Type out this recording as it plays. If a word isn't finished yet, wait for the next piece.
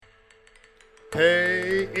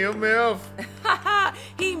Hey, MF.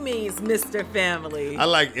 He means Mr. Family. I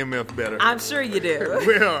like MF better. I'm sure you do.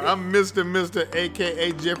 Well, I'm Mr.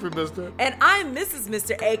 a.k.a. Jeffrey Mr. And I'm Mrs.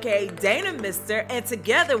 Mr. a.k.a. Dana Mr. And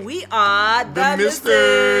together we are the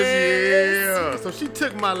Misters. Yeah. So she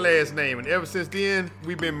took my last name, and ever since then,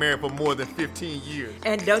 we've been married for more than 15 years.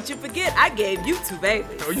 And don't you forget, I gave you 2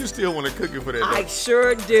 babies. Oh, you still want a cookie for that? I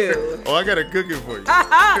sure do. Oh, I got a cookie for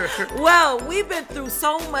you. Well, we've been through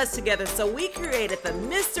so much together, so we created the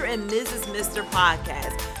Mr. and Mrs. Mr.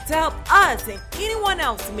 podcast to help us and anyone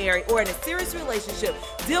else married or in a serious relationship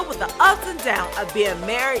deal with the ups and downs of being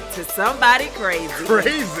married to somebody crazy.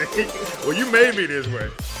 Crazy? Well, you made me this way.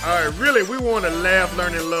 All right, really, we want to laugh,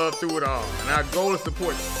 learn, and love through it all. And our goal is to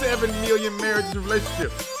support 7 million marriages and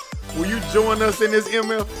relationships. Will you join us in this,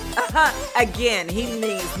 MF? Again, he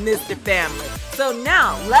means Mr. Family. So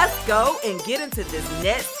now, let's go and get into this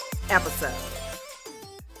next episode.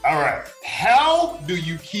 All right. How do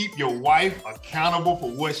you keep your wife accountable for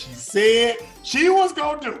what she said she was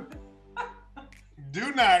going to do?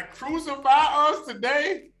 Do not crucify us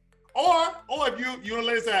today. Or if you on the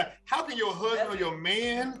lady side, how can your husband or your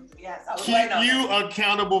man keep you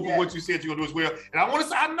accountable for what you said you're going to do as well? And I want to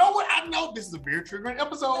say, I know this is a very triggering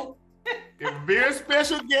episode. A very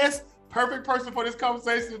special guest. Perfect person for this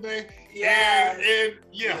conversation today. Yes. And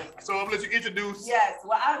so I'm going to let you introduce. Yes.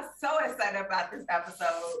 Well, I'm so excited about this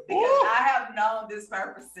episode because I have known this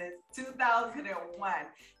person since 2001.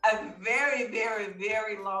 A very, very,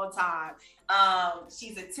 very long time.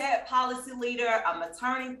 She's a TED policy leader, a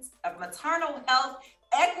maternal health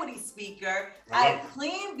equity speaker, a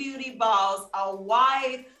clean beauty boss, a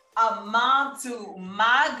wife, a mom to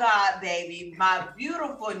my God baby, my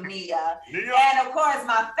beautiful Nia. And of course,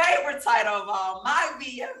 my favorite title of all, my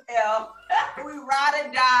BFF. We ride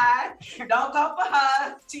and die. Don't go for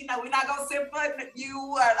her. We're not going to sit for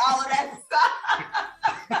you and all of that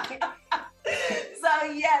stuff.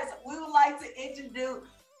 So yes, we would like to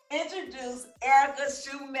introduce Erica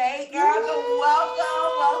Shoemate. Erica,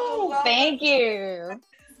 welcome. Thank you.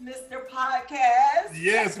 Mr. Podcast.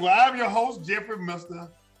 Yes, well, I'm your host, Jeffrey Mr.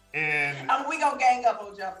 And we gonna gang up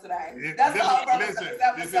on Jeff today. That's the whole purpose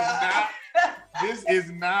of this episode. This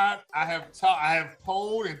is not. I have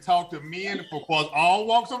polled and talked to men across all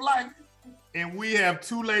walks of life, and we have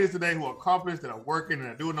 2 ladies today who are accomplished that are working and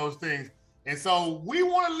are doing those things. And so we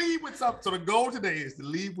want to lead with something. So the goal today is to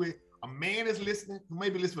lead with a man that's listening, who may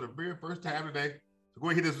be listening for the very first time today. So go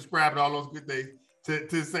ahead and hit the subscribe and all those good things.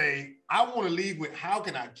 To say, I want to lead with how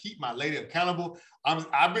can I keep my lady accountable?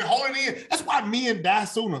 I've been holding in. That's why men die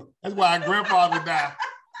sooner. That's why our grandfather died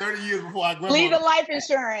 30 years before our grandmother. Leave the life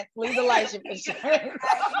insurance. Yes, but make sure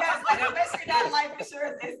that life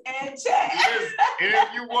insurance is in check. Yes. And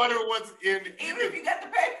if you wonder what's in, even if you got the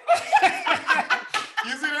paper.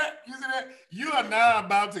 You see that? You are now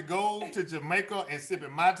about to go to Jamaica and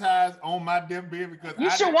sipping Mai Tais on my damn bed because you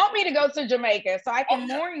should want me to go to Jamaica so I can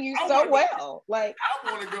mourn you so well. Like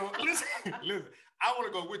I want to go. Listen. I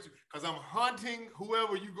want to go with you because I'm hunting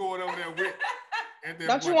whoever you going over there with.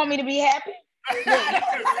 Don't you want me to be happy? And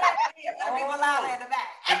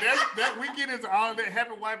that we get into all of that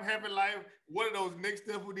happy wife, happy life. What are those next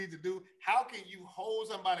steps we need to do? How can you hold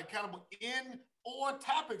somebody accountable in 4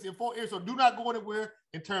 topics in 4 areas? So do not go anywhere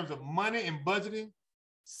in terms of money and budgeting,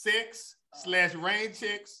 sex / rain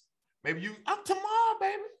checks. Maybe I'm tomorrow,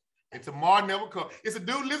 baby. And tomorrow never comes. It's a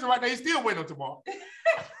dude listening right now. He's still waiting on tomorrow.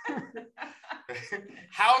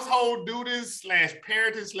 Household duties /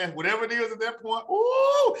 parenting / whatever it is at that point.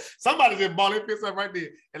 Ooh, somebody just balled their fists up right there.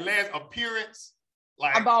 And last, appearance.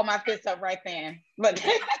 I balled my fists up right then. But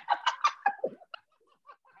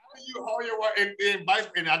you hold your wife and vice,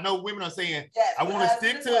 and I know women are saying, yes, I want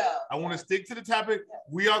to stick to the topic. Yes.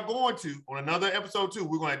 We are going to, on another episode too,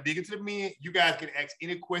 we're going to dig into the men. You guys can ask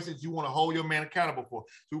any questions you want to hold your man accountable for.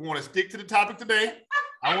 So we want to stick to the topic today.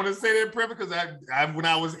 I want to say that in preface because I when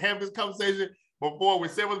I was having this conversation before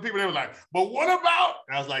with several people, they were like, but what about?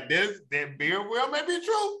 And I was like, that very well may be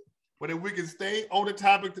true. But if we can stay on the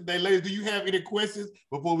topic today, ladies, do you have any questions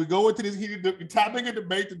before we go into this heated topic and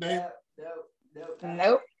debate today?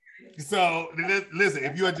 Nope. So listen,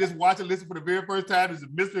 if you are just watching, listen for the very first time, this is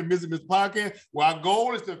Mr. and Mrs. Mr. Podcast, where our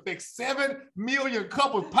goal is to affect 7 million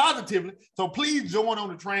couples positively. So please join on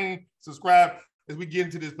the train, subscribe as we get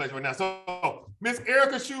into this place right now. So Miss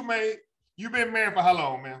Erica Shoemate, you've been married for how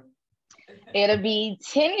long, man? It'll be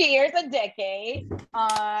 10 years, a decade,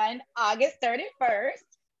 on August 31st.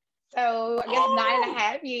 So I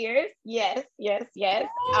guess 9.5 years. Yes.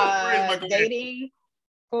 Dating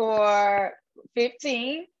for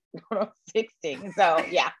 15, 16. So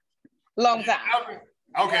yeah, long time.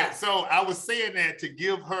 Okay, so I was saying that to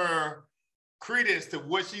give her credence to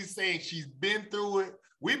what she's saying. She's been through it.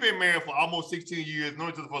 We've been married for almost 16 years, known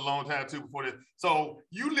each other for a long time too before this. So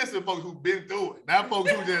you listen to folks who've been through it, not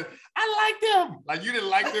folks who just, I like them. Like you didn't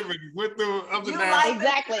like them and went through ups and downs. Like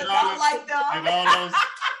exactly. Them, don't like them. And all those.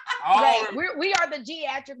 Right. We are the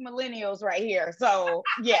geriatric millennials right here. So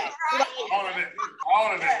yes. All of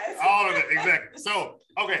that. Exactly. So,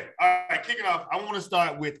 okay. All right. Kicking off. I want to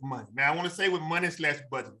start with money. Now I want to say with money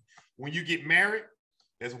 / budget. When you get married,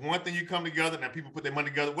 there's one thing you come together. Now people put their money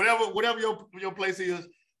together. Whatever your place is.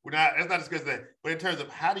 Let's not discuss that. But in terms of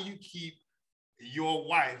how do you keep your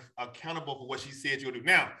wife accountable for what she said you'll do?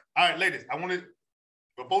 Now, all right, ladies.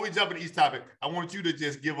 Before we jump into each topic, I want you to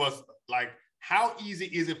just give us like, how easy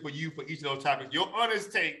is it for you for each of those topics? Your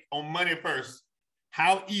honest take on money first.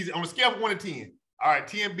 How easy, on a scale of 1 to 10. All right,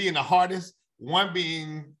 10 being the hardest, 1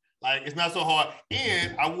 being like, it's not so hard.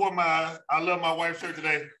 And I love my wife's shirt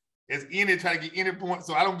today. It's any trying to get any point,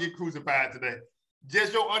 so I don't get crucified today.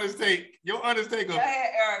 Just your honest take. Go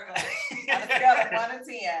ahead, Erica. On a scale of 1 to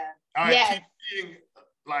 10. All right, yes. 10 being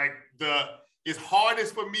like it's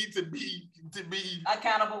hardest for me to be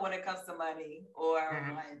accountable when it comes to money or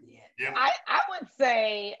money. Yep. I would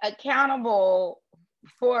say accountable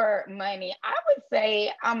for money. I would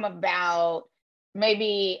say I'm about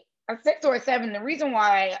maybe a 6 or a 7. The reason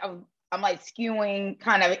why I'm like skewing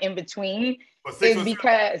kind of in between is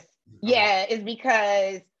because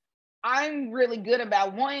I'm really good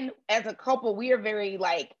about, one, as a couple, we are very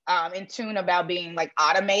like in tune about being like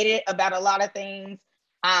automated about a lot of things.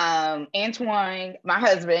 Antoine, my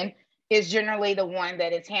husband, is generally the one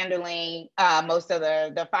that is handling most of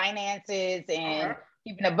the finances and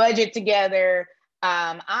keeping the budget together.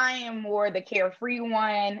 I am more the carefree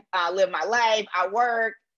one. I live my life. I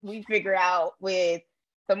work. We figure out with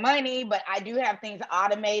the money, but I do have things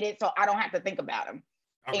automated so I don't have to think about them.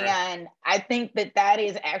 Okay. And I think that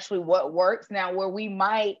is actually what works. Now, where we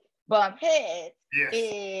might bump heads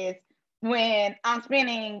is when I'm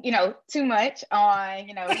spending, too much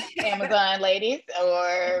on, Amazon ladies,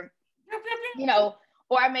 or,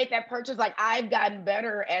 or I made that purchase. Like, I've gotten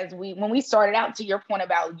better when we started out, to your point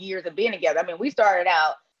about years of being together. I mean, we started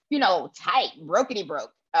out, tight, brokety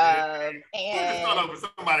broke. And start over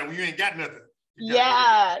somebody when you ain't got nothing.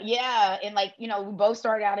 Yeah. And like, we both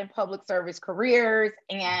started out in public service careers,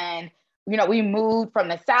 and, we moved from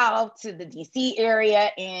the South to the DC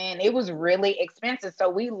area, and it was really expensive. So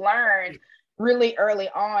we learned really early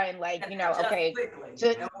on, like,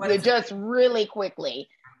 just really quickly,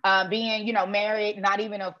 being, married, not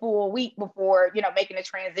even a full week before, making a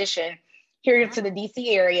transition here to the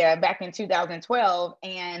DC area back in 2012.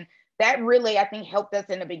 And that really, I think, helped us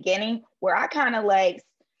in the beginning, where I kind of like,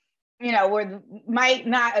 where might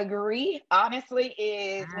not agree, honestly,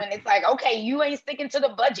 is when it's like, okay, you ain't sticking to the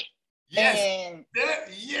budget. Yes.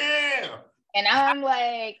 And I'm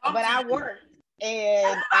like, but I worked,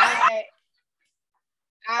 and I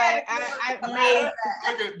made.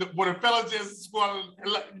 When a fella just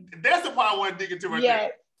that's the part I want to dig into right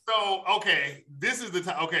there. So, okay, this is the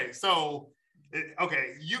time. Okay, so,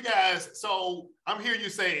 you guys. So I'm hearing you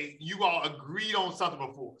say you all agreed on something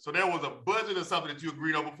before. So there was a budget or something that you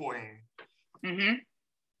agreed on beforehand. Mm-hmm.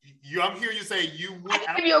 I'm hearing you say you went.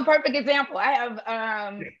 I'll give you a perfect example. I have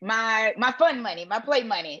my fun money, my play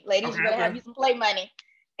money. Ladies, you better have you some play money.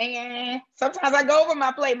 And sometimes I go over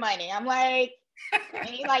my play money. I'm like, and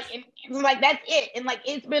it's like, that's it. And like,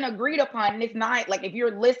 it's been agreed upon. And it's not like, if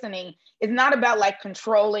you're listening, it's not about like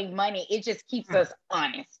controlling money. It just keeps us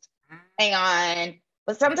honest.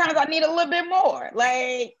 But sometimes I need a little bit more.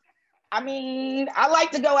 Like, I mean, I like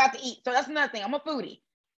to go out to eat. So that's nothing. I'm a foodie.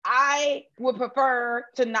 I would prefer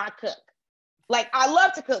to not cook. Like, I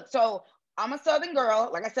love to cook. So I'm a Southern girl.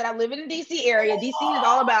 Like I said, I live in the DC area. DC is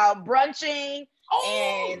all about brunching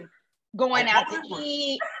and going out to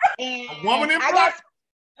eat. And I got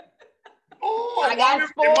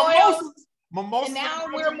spoiled. Mimosas. And now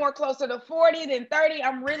we're more closer to 40 than 30.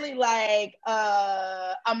 I'm really like,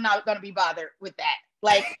 I'm not going to be bothered with that.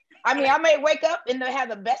 Like, I mean, I may wake up and have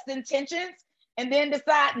the best intentions and then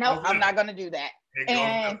decide, no, I'm not going to do that.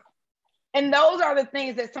 And those are the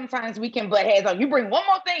things that sometimes we can butt heads on. You bring one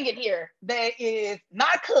more thing in here that is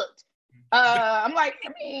not cooked. I'm like, I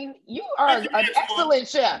mean, you are an excellent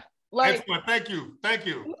chef. Like, excellent. Thank you.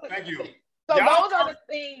 So those are the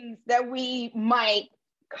things that we might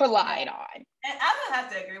collide on. And I would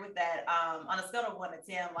have to agree with that. On a scale of 1 to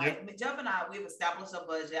 10, like Jeff and I, we've established a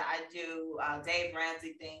budget. I do Dave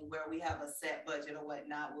Ramsey thing where we have a set budget or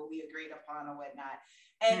whatnot, what we agreed upon or whatnot.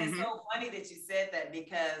 And it's so funny that you said that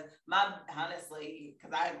because honestly,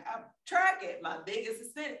 because I track it, my biggest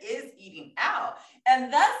expense is eating out.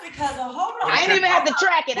 And that's because of, hold on. I didn't even have to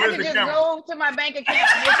track it. I could just go to my bank account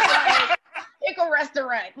and pick a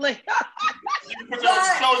restaurant. Like, close your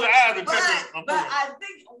eyes and but I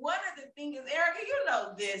think one of the things is, Erica, you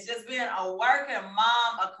know this, just being a working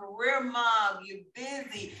mom, a career mom, you're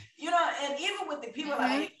busy, you know, and even with the people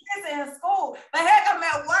like kids in school, but heck, I'm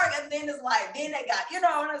at work, and then it's like, then they got, you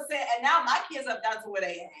know what I'm saying? And now my kids have gotten to where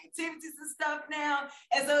they have activities and stuff now.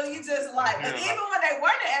 And so you just like, and even when they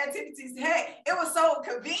weren't in activities, heck, it was so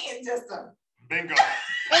convenient just to bingo.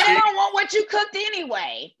 And they don't want what you cooked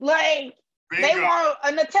anyway. Like, bingo. They want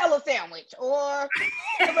a Nutella sandwich or a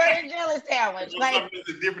butter and jelly sandwich. Like, something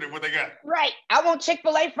that's different than what they got. Right. I want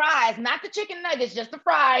Chick-fil-A fries, not the chicken nuggets, just the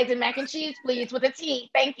fries and mac and cheese, please, with a tea.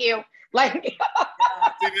 Thank you. Like,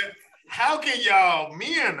 how can y'all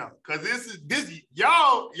men though? Because this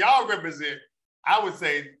y'all represent, I would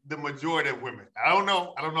say, the majority of women. I don't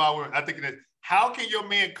know how women. I think it is. How can your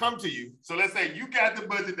man come to you? So let's say you got the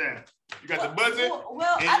budget down. You got the budget.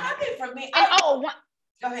 Well, I think for me.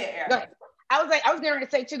 Go ahead, Eric. Go ahead. I was going to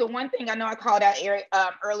say too, the one thing I know I called out Eric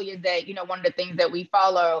earlier that, you know, one of the things that we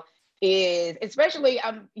follow is, especially,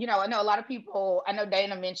 you know, I know a lot of people, I know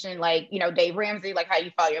Dana mentioned like, you know, Dave Ramsey, like how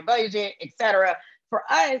you follow your budget, etc. For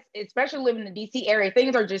us, especially living in the DC area,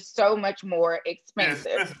 things are just so much more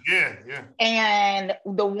expensive. Yeah. And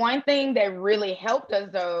the one thing that really helped us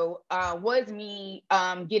though, was me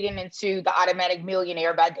getting into The Automatic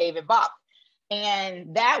Millionaire by David Bach.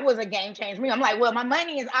 And that was a game changer for me. I'm like, well, my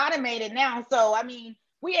money is automated now. So, I mean,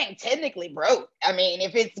 we ain't technically broke. I mean,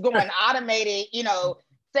 if it's going automated, you know,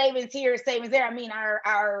 savings here, savings there. I mean,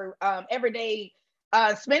 our everyday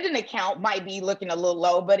spending account might be looking a little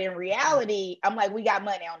low, but in reality, I'm like, we got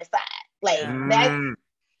money on the side. Like that's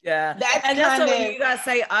what you guys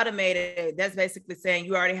say automated. That's basically saying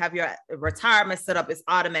you already have your retirement set up. It's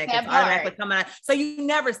automatic. It's automatically coming out. So you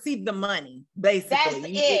never see the money, basically. That's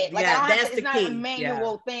it. Like, it's not a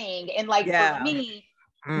manual thing. And like for me,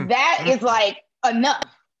 that is like enough.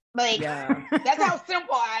 Like that's how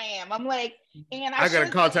simple I am. I'm like, and I gotta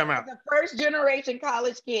call time out. As a first generation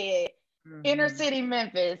college kid, inner city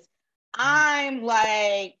Memphis, I'm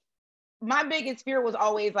like, my biggest fear was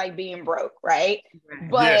always like being broke, right?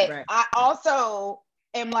 But I also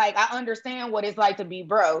am like, I understand what it's like to be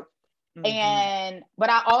broke. But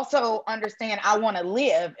I also understand I want to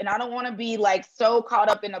live, and I don't want to be like so caught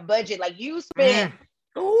up in a budget. Like, you spent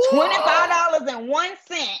 $25.01.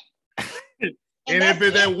 And if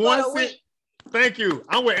it's at 1 cent, thank you.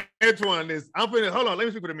 I'm with Antoine on this. Hold on, let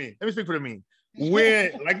me speak for the men.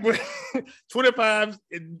 When like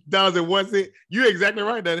 $25.01, you're exactly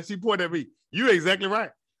right, Dana. She pointed at me. You're exactly right.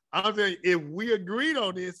 I'm saying, if we agreed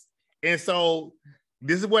on this, and so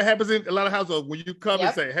this is what happens in a lot of households when you come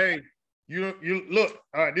and say, hey, you look,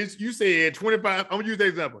 all right, this you said 25. I'm gonna use the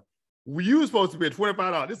example. You were supposed to be at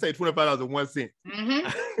 $25. This say $25.01.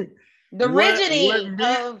 The rigidity of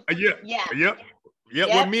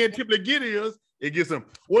What men typically get is it gets them.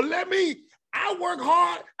 Well, I work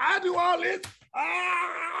hard. I do all this.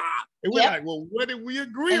 And we're like, well, what did we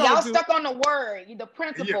agree on? Y'all stuck on the word, the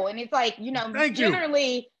principle. And it's like, you know,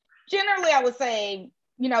 generally, I would say,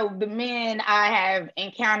 you know, the men I have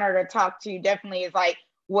encountered or talked to definitely is like,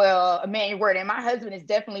 well, a man your word. And my husband is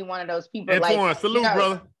definitely one of those people. Antoine, like, salute,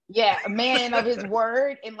 brother. Yeah, a man of his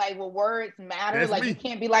word, and like, well, words matter. That's like me. You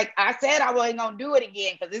can't be like, I said I wasn't gonna do it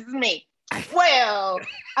again because this is me. Well,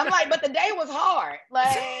 I'm like, but the day was hard.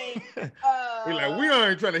 Like, we're like, we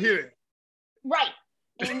aren't trying to hear it. Right.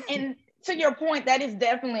 And to your point, that is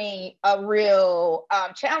definitely a real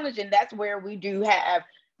challenge. And that's where we do have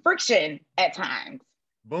friction at times.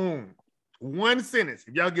 Boom. One sentence.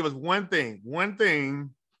 If y'all give us one thing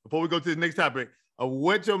before we go to the next topic of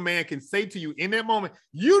what your man can say to you in that moment.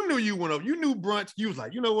 You knew you went over. You knew brunch. You was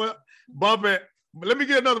like, you know what? Bump it. Let me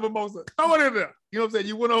get another mimosa. Throw it in there. You know what I'm saying?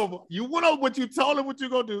 You went over what you told him what you're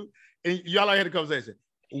going to do. And y'all had a conversation.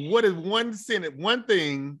 What is one sentence, one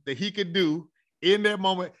thing that he could do in that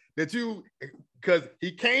moment that because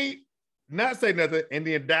he can't not say nothing and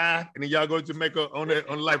then die, and then y'all go to Jamaica on the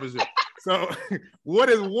life insurance. So what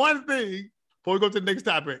is one thing, before we go to the next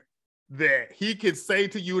topic, that he could say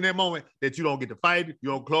to you in that moment that you don't get to fight, you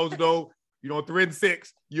don't close the door, you don't threaten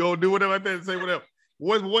sex, you don't do whatever like that and say whatever.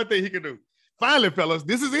 What's one thing he can do? Finally, fellas,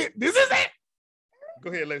 this is it.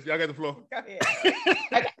 Go ahead, Lex. Y'all got the floor. Go ahead.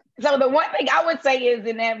 Okay. So the one thing I would say is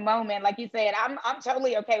in that moment, like you said, I'm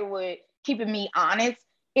totally okay with keeping me honest,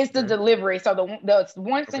 it's the delivery. So the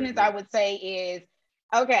one sentence I would say is,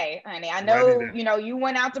 okay, honey, I know, you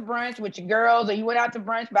went out to brunch with your girls or you went out to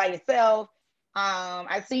brunch by yourself.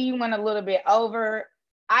 I see you went a little bit over.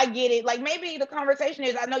 I get it. Like maybe the conversation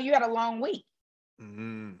is, I know you had a long week.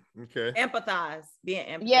 Okay. Empathize, being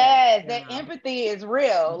empathetic. Yes, that empathy is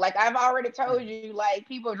real. Like I've already told you, like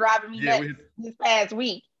people driving me nuts this past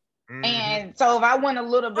week. And so if I went a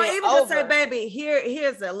little bit even over, just say, baby,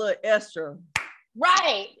 here's a little extra.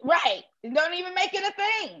 Right. Don't even make it a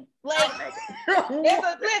thing. Like,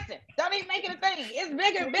 listen, don't even make it a thing.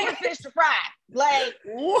 It's bigger fish to fry. Like,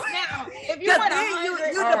 now, if you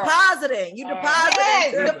want you depositing.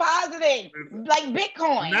 Yes, depositing. Like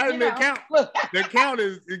Bitcoin. Not in the account. The account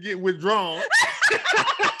is get withdrawn.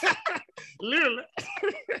 Literally.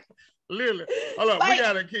 Hold on, we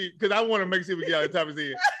gotta keep, because I want to make sure we get out of the top of his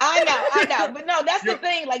head. I know. But no, that's the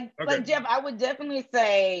thing. Like Jeff, I would definitely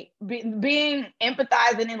say being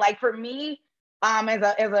empathizing, and like for me, as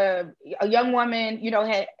a young woman,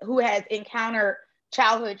 who has encountered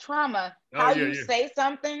childhood trauma, how you say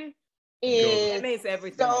something is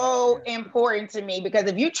so important to me, because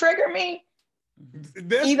if you trigger me,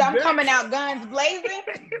 either I'm coming out guns blazing,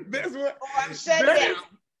 or I'm shut down.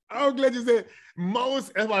 I'm glad you said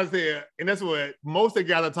that's what I said, and that's what most of the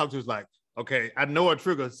guys I talk to is like, okay, I know a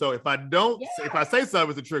trigger, so if I say something,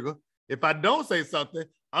 it's a trigger. If I don't say something,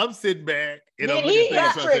 I'm sitting back and I'm looking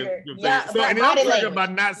at things. And I'm triggered by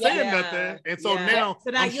not saying nothing, and so now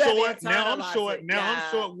I'm short. Now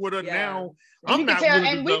I'm short with her. Now I'm not.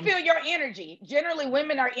 And we feel your energy. Generally,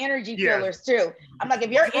 women are energy fillers too. I'm like,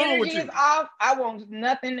 if your energy is off, I want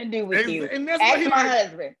nothing to do with you. And that's ask my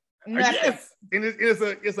husband. Yes, and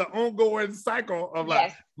it's an ongoing cycle of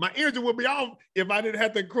like my energy would be off if I didn't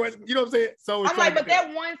have to question. You know what I'm saying? So I'm like, but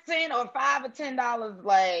that 1 cent or $5 or $10,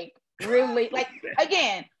 like really, like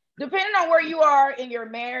again, depending on where you are in your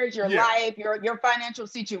marriage, your life, your financial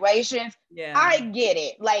situations, I get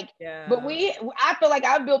it. Like, but I feel like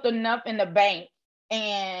I built enough in the bank,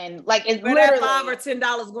 and like it's literally that $5 or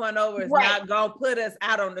 $10 going over is not gonna put us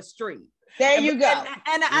out on the street. There you go.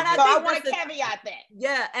 And I want to caveat that.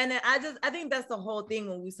 Yeah. And I think that's the whole thing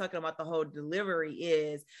when we're talking about the whole delivery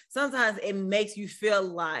is sometimes it makes you feel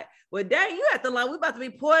like, well, dang, you have to like, we about to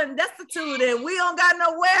be poor and destitute and we don't got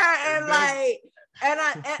nowhere. And like,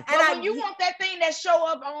 when you want that thing that show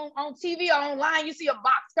up on TV or online, you see a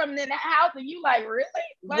box coming in the house and you like, really?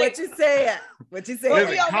 Like, what you said? Listen, we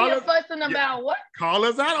over here fussing about what? Call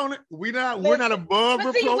us out on it. We're not above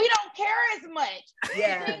reproach. See, we don't care as much.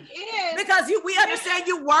 Yeah. Because we understand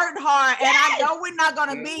you worked hard, and I know we're not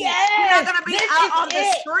gonna be you're not gonna be out on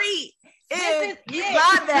the street. You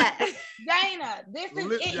got that. Dana, this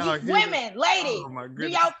is it. Women, ladies, do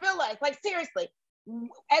y'all feel us? Like seriously,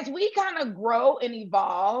 as we kind of grow and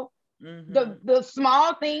evolve, the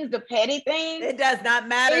small things, the petty things, it does not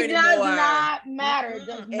matter anymore. It does not matter. It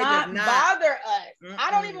does not bother us. I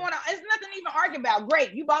don't even want to, it's nothing to even argue about.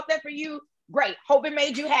 Great, you bought that for you. Great. Hope it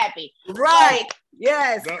made you happy. Right.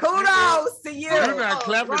 Yes. Kudos to you. Do not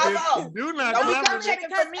clap for this. Do not clap for this.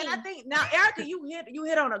 And I think now, Erica, you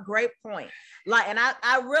hit on a great point. Like, and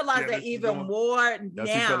I realize that even more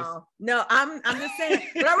now. No, I'm just saying,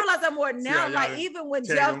 but I realize that more now. Like, even when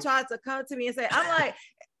Jeff tried to come to me and say, I'm like,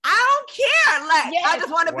 I don't care. Like, I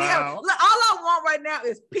just want to be able. Look, all I want right now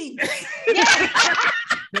is peace.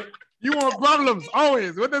 You want problems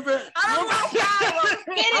always. What does it? I don't want problems.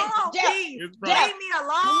 I want peace. Leave me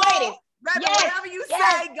alone. Ladies, whatever you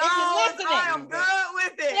say, goes. I am good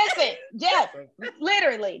with it. Listen, Jeff,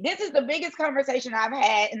 literally, this is the biggest conversation I've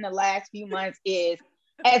had in the last few months is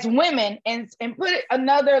as women, and put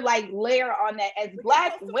another like layer on that, as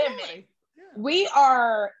Black women, we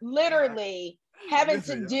are literally having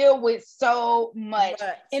to deal with so much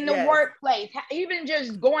in the workplace, even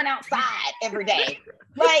just going outside every day.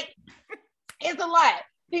 Like, it's a lot.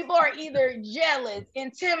 People are either jealous,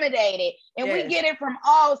 intimidated, and we get it from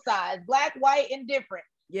all sides, Black, white, and different.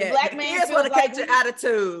 Yeah, the Black man feels like catch your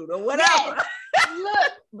attitude or whatever. Yes.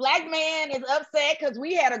 Look, Black man is upset because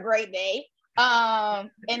we had a great day. And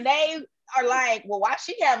they are like, well, why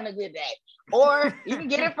she having a good day? Or you can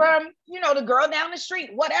get it from, the girl down the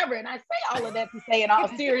street, whatever. And I say all of that to say in all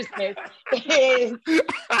seriousness is,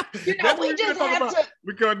 we just have to.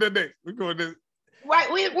 We're going to this. We're going to this. Right.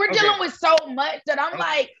 We're dealing with so much that I'm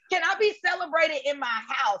like, can I be celebrated in my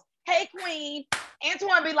house? Hey, queen.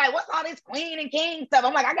 Antoine be like, what's all this queen and king stuff?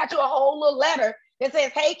 I'm like, I got you a whole little letter that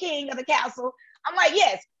says, hey, king of the castle. I'm like,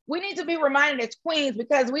 yes, we need to be reminded as queens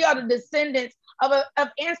because we are the descendants of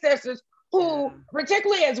ancestors who,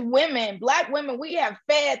 particularly as women, Black women, we have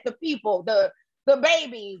fed the people, the the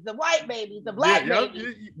babies, the white babies, the black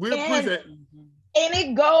babies. We appreciate. And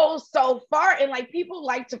it goes so far, and like people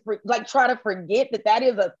like to try to forget that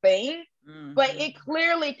is a thing, but it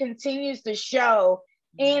clearly continues to show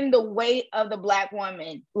in the weight of the Black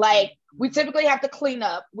woman. Like we typically have to clean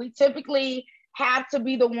up. We typically have to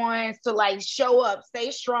be the ones to like show up,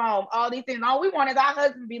 stay strong, all these things. All we want is our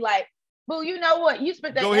husband to be like, boo, you know what? You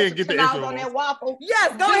spent that extra $10 on that waffle.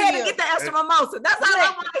 Yes, go ahead and get the extra mimosa. That's all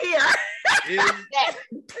I want to hear.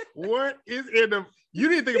 What is in the... You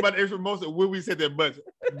didn't think about the extra mimosa when we said that budget.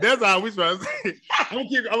 That's all we trying to say. I'm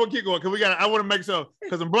gonna keep going because I want to make sure,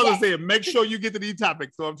 because the brother said make sure you get to these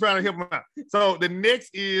topics. So I'm trying to help him out. So the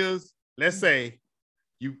next is, let's say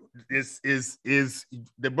the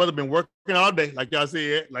brother been working all day, like y'all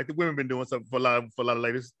said, like the women been doing something for a lot of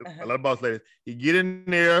ladies, a lot of boss ladies. You get in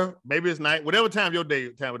there, maybe it's night, whatever time of day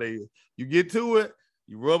is. You get to it,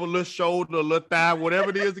 you rub a little shoulder, a little thigh,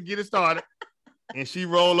 whatever it is to get it started, and she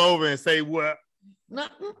roll over and say, "What?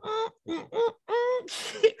 Not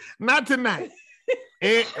tonight."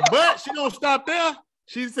 But she don't stop there.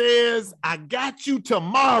 She says, "I got you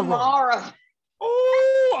tomorrow."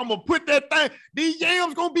 Oh, I'm gonna put that thing. These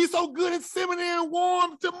yams gonna be so good and cinnamon and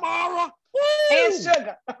warm tomorrow. Woo! And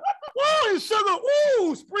sugar. Woo, and sugar.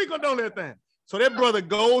 Woo, sprinkled on that thing. So that brother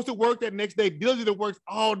goes to work that next day, diligently works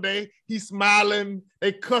all day. He's smiling.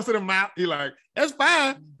 They cussing him out. He like, that's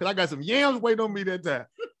fine, because I got some yams waiting on me that time.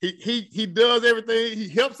 He does everything. He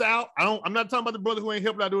helps out. I'm not talking about the brother who ain't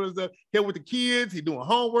helping out doing stuff. Help with the kids. He doing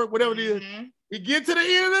homework, whatever it is. He get to the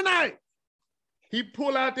end of the night. He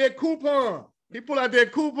pull out that coupon.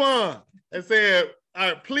 And said, all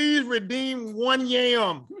right, please redeem 1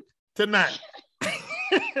 yam tonight.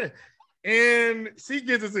 And she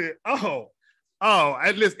gets to say,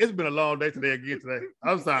 listen, it's been a long day today.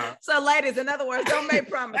 I'm sorry. So, ladies, in other words, don't make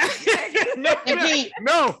promises. No,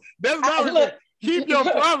 that's not. Look, keep your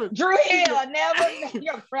promise. Drew Hill, never make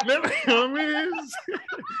your promise.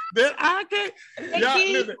 That I can't. Y'all,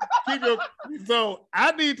 listen, keep your. So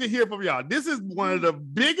I need to hear from y'all. This is one of the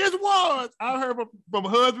biggest wars I heard from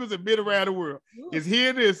husbands and men around the world. Is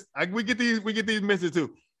hear this. We get these messages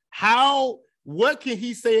too. What can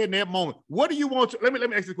he say in that moment? What do you want? Let me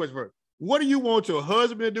ask you a question first. What do you want your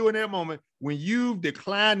husband to do in that moment when you've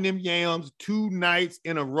declined them yams 2 nights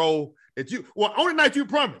in a row on the night you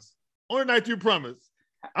promise? I'm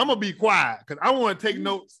gonna be quiet because I want to take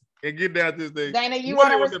notes and get down to this thing. Dana, you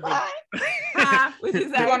want to respond? You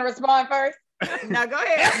want to respond first? No, go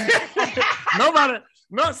ahead. It's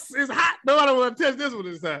hot. Nobody want to touch this one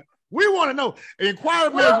this time. We want to know. Okay,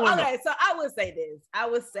 so I would say this. I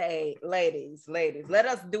would say, ladies, let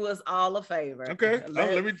us do us all a favor. Okay.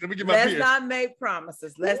 Let me get my Let's not make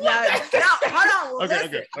promises. Let's not. No, hold on.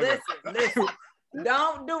 Listen.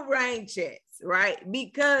 Don't do rain checks, right?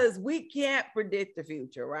 Because we can't predict the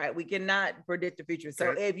future, right? We cannot predict the future.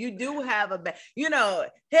 So if you do have heck,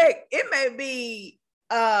 it may be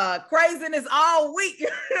craziness all week. You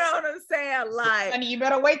know what I'm saying? Like, honey, you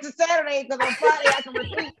better wait till Saturday because on Friday I can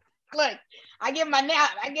retreat. Look, I get my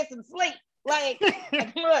nap, I get some sleep. Like,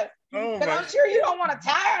 look, because I'm sure you don't want to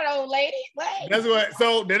tire an old lady. Like, that's what.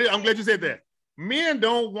 So I'm glad you said that. Men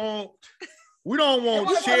don't want. We don't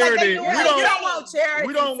want charity. We don't want charity.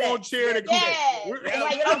 We don't want charity.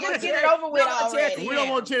 Just get it over with already. We don't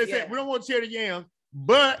want charity. We don't want charity yams.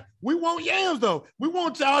 But we want yams though. We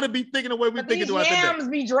want y'all to be thinking the way we're thinking throughout the day. Yams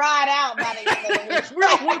be dried out by the end of the week.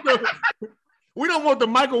 We don't want the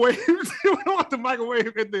microwave. We don't want the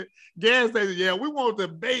microwave at the gas station. Yeah, we want to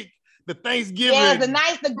bake the Thanksgiving. Yeah,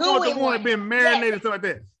 the gooey one that been marinated, stuff like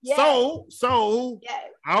that. Yes. So yes.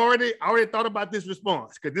 I already thought about this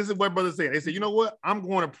response because this is what brother said. They said, you know what? I'm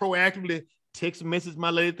going to proactively text message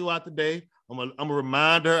my lady throughout the day. I'm gonna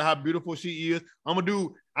remind her how beautiful she is. I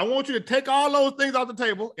want you to take all those things off the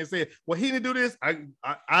table and say, well, he didn't do this. I'm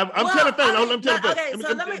telling things.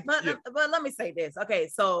 But let me say this. Okay,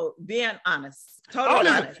 so being honest, totally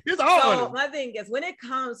honest. My thing is, when it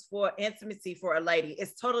comes for intimacy for a lady,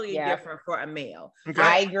 it's totally different for a male. Okay.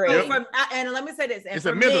 I agree. And let me say this. It's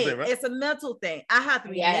a mental thing, right? It's a mental thing. I have to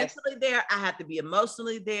be mentally there. I have to be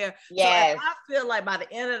emotionally there. Yes. So if I feel like by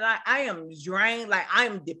the end of the night, I am drained, like I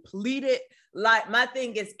am depleted. Like my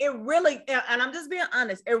thing is, it really, and I'm just being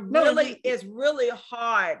honest, it's really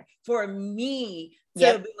hard for me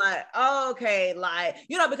to be like, oh, okay, like,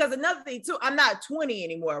 because another thing too, I'm not 20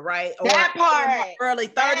 anymore, right? That part. Early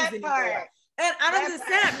 30s anymore. And I'm just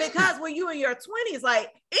saying, because when you in your 20s,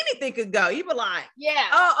 like anything could go. You be like, yeah,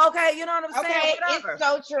 oh, okay, you know what I'm saying? Whatever. It's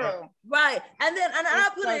so true. Right. And then I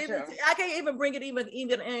put so it true. I can't even bring it even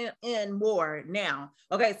in more now.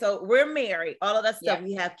 Okay, so we're married, all of that stuff. Yeah.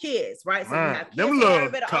 We have kids, right? So Man, we have kids, them so little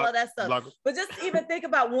every bit of all of that stuff. But just even think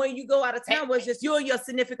about when you go out of town, was just you and your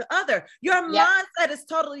significant other. Your mindset is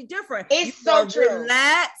totally different. It's you so true.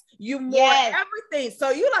 Relax. You more everything.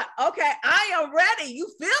 So you like, okay, I am ready. You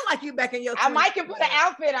feel like you back in your 20s. I might can put an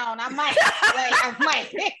outfit on. I might. I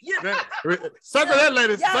might. Circle that,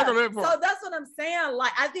 ladies. Yeah. Circle that part. So that's what I'm saying.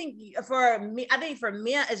 Like, I think for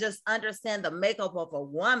men, it's just understand the makeup of a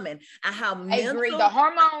woman and how mental. Agree. The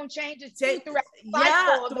hormone changes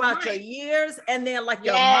throughout your years, and then like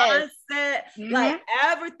your mindset, like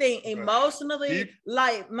everything emotionally.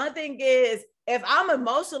 Like my thing is, if I'm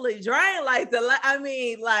emotionally drained, I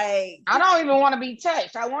don't even want to be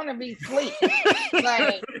touched. I want to be asleep.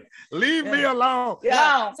 Like, leave me alone. Yeah.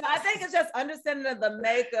 No. So I think it's just understanding the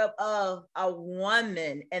makeup of a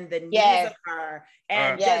woman and the needs of her,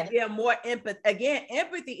 and just being more empathy. Again,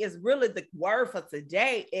 empathy is really the word for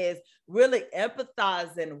today. Is really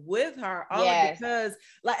empathizing with her, only because,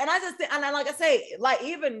 like, and I just think, and like I say, like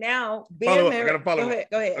even now, being married. I gotta follow.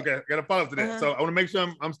 Go ahead. Okay, I gotta follow up to that. So I want to make sure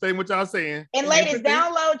I'm staying what y'all saying. And ladies,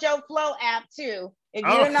 download your Flow app too. If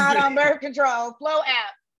you're not on birth control, Flow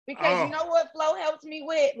app. Because you know what Flow helps me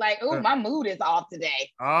with? Like, my mood is off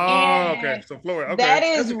today. Okay. So Flow, okay. That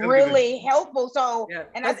is really helpful. So,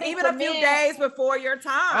 and I think even a few days before your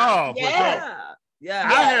time.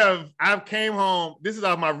 I've came home. This is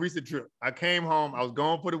off my recent trip. I came home. I was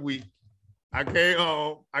gone for the week. I came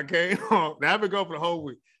home. Now I've been gone for the whole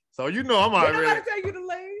week. So you know I'm already. Nobody tell you to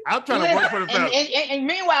leave. I'm trying to work for the family. And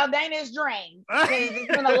meanwhile, Dana's drained.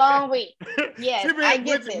 It's been a long week. Yes, I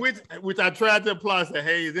get this. Which I tried to apply. Say,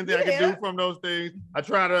 hey, is anything I can do from those things? I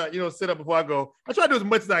try to, sit up before I go. I try to do as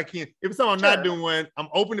much as I can. If it's something I'm not doing, I'm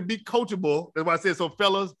open to be coachable. That's why I said, so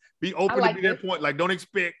fellas, be open to be that point. Like, don't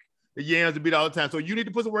expect the yams to beat all the time. So you need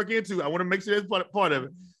to put some work into. I want to make sure that's part of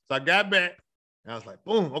it. So I got back. And I was like,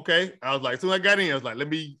 boom, okay. I was like, as soon as I got in, I was like, let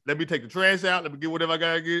me take the trash out. Let me get whatever I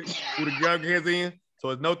gotta get. Put the garbage cans in. So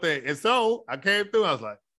it's no thing. And so I came through. I was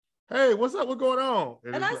like, hey, what's up? What's going on?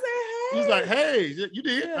 And I said, hey. He's like, hey, you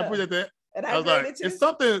did. I appreciate that. And I was like, it's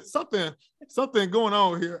something going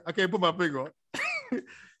on here. I can't put my finger on it.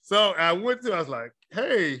 So I was like,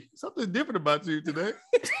 hey, something's different about you today.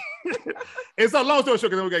 And so long story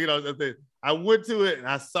short, because we gotta get all this thing. I went to it and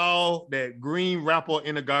I saw that green wrapper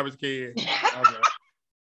in the garbage can. I was like,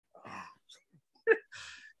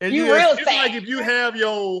 and it's like if you have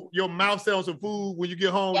your mouth set on some food when you get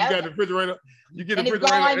home, you got the refrigerator, you get the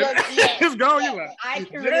refrigerator. It's gone. You're like, I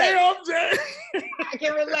can relate. I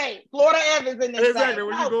can relate. Florida Evans in this. Exactly.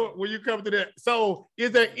 When you come to that. So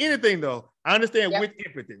is there anything though? I understand with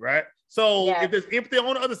empathy, right? So if there's empathy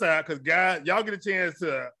on the other side, because guys, y'all get a chance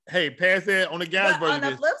to, pass that on the guys' version.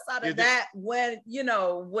 On the flip side of that, when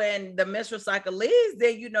the menstrual cycle leaves,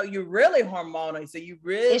 then you're really hormonal. So you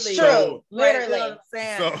really, it's true, literally. You know what I'm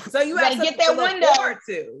saying? So you have to get that window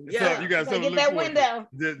too. Yeah, so you got to get that window.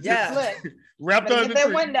 Look, wrapped up in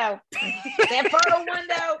that window, that fertile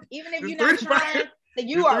window. Even if you're not trying,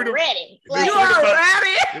 you are ready. You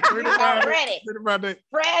are ready.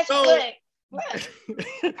 Fresh, look.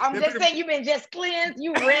 I'm just saying you've been just cleansed.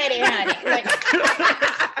 You ready, honey?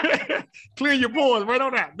 Clear your pores right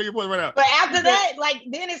on out. Clear your pores right out. But after that,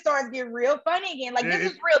 then it starts getting real funny again. Like this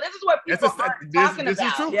is real. This is what people are talking about. This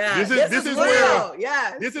is true. Yeah. This is real.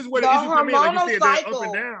 Yeah. This is what the hormonal cycle. Up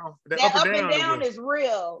and down. That up and down is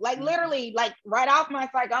real. Like literally, right off my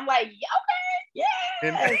cycle, I'm like, okay, yeah.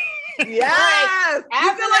 Yes.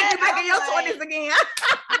 I feel like you're back in your 20s again.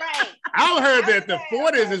 Right. I heard that the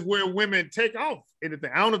 40s is where women take off anything.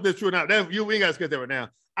 I don't know if that's true or not. We ain't got to discuss that right now.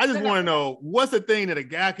 I just want to know, what's the thing that a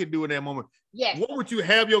guy can do in that moment? Yes. What would you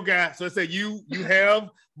have your guy? So let's say you have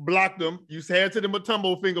blocked them. You had to them a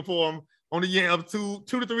tumble finger for them on the yam 2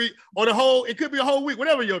 to 3 or the whole. It could be a whole week,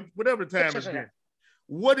 whatever the time is.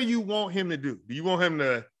 What do you want him to do? Do you want him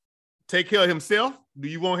to take care of himself? Do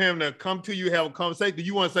you want him to come to you, have a conversation? Do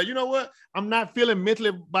you want to say, you know what? I'm not feeling mentally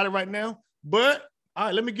about it right now, but all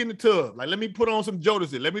right, let me get in the tub. Like, let me put on some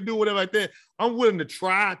Jodeci. Let me do whatever like that. I'm willing to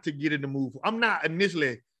try to get in the move. I'm not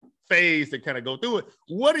initially phased to kind of go through it.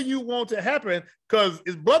 What do you want to happen? Because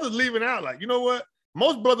his brothers leaving out, like, you know what?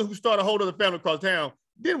 Most brothers who start a whole other family across town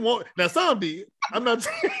didn't want. Now, some did. I'm not.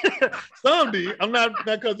 Some did. I'm not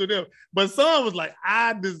because of them. But some was like,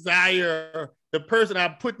 I desire the person I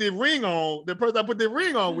put the ring on. The person I put the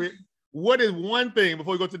ring on with. What is one thing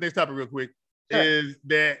before we go to the next topic real quick? Is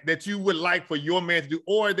that you would like for your man to do,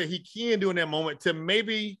 or that he can do in that moment to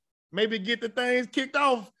maybe maybe get the things kicked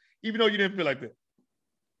off, even though you didn't feel like that?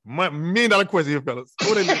 $1 million question here, fellas.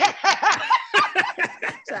 What is it?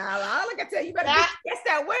 Child, all I can tell you, better guess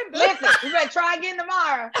that window. Listen, you better try again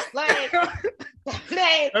tomorrow. Like,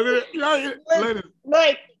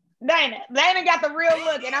 Dana got the real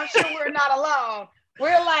look, and I'm sure we're not alone.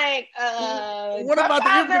 We're like, what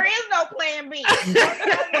about there is no plan B.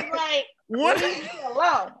 Like, what? Leave me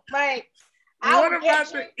alone. Like, what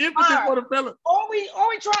about the empathy for the fella? Or we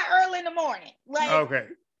try early in the morning. Like, okay,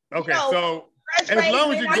 you know, so as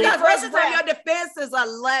long as you your versus on your defenses are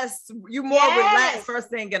less, you more relaxed first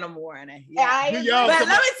thing in the morning. Yeah. But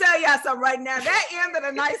let me tell y'all something right now. That end of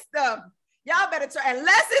the night stuff, y'all better try.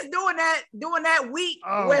 Unless it's doing that week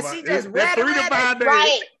where she just read 3 to 5 days.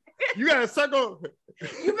 Right. You gotta circle.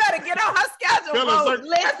 You better get on her schedule, bro.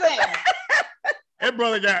 Listen. That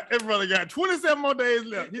brother got 27 more days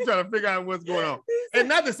left. He's trying to figure out what's going on. And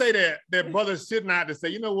not to say that brothers should not to say,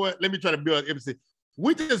 you know what, let me try to build empathy.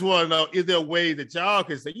 We just want to know, is there ways that y'all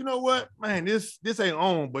can say, you know what, man, this ain't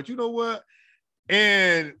on, but you know what?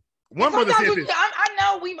 And one brother said this. I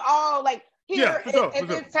know we've all, like, here at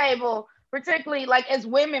this table, particularly like as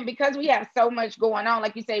women, because we have so much going on,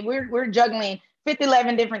 like you say, we're juggling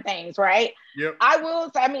 11 different things, right? Yep. I will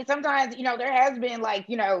say, I mean, sometimes, you know, there has been like,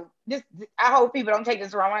 you know, this, I hope people don't take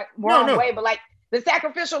this the wrong way, but like the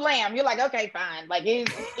sacrificial lamb, you're like, okay, fine. Like it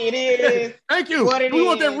is. Thank you. We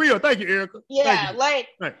want that real. Thank you, Erica. Yeah. Like,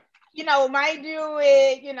 you know, might do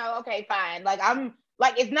it, you know, okay, fine. Like I'm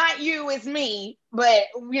like, it's not you, it's me, but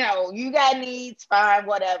you know, you got needs, fine,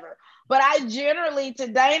 whatever. But I generally, to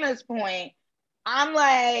Dana's point, I'm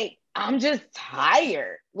like, I'm just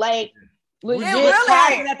tired. Like, legit it really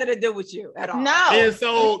has nothing to do with you at all. No. And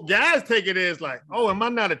so guys take it as like, oh, am I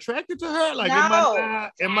not attracted to her? Like, no.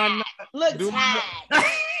 am I not? Look,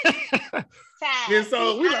 tired. And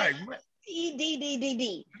so we like,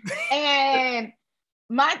 D. And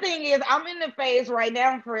my thing is, I'm in the phase right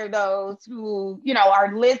now for those who, you know,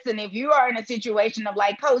 are listening. If you are in a situation of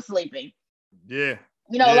like co-sleeping. Yeah.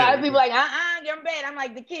 You know, a lot of people like, get in bed. I'm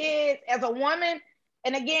like, the kids, as a woman.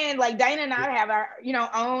 And again, like Dana and I have our, you know,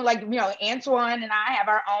 own, like, you know, Antoine and I have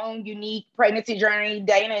our own unique pregnancy journey.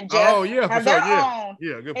 Dana and Jeff have their own.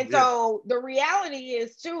 Yeah, good. And so the reality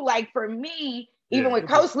is too, like for me, even with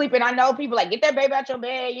co-sleeping, I know people like, get that baby out your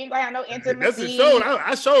bed. You ain't gonna have no intimacy. That's the show.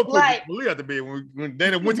 I showed Malia at the bed when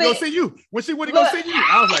Dana went to go see you. When she went to go see you,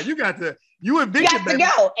 I was like, you evicted, baby. You got to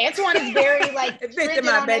go. Antoine is very like, evicted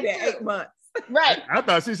my baby at 8 months. Right. I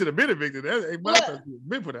thought she should have been evicted.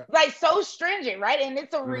 Been for that. Like so stringent, right? And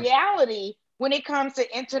it's a reality when it comes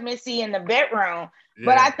to intimacy in the bedroom. Yeah,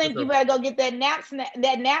 but I think you better go get that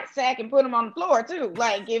knapsack and put them on the floor too.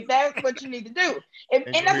 Like if that's what you need to do. And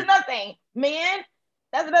that's another thing, man.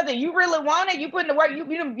 That's another thing. You really want it. You put in the work. You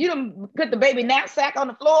done put the baby knapsack on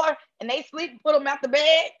the floor and they sleep. Put them out the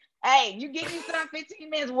bed. Hey, you give you some 15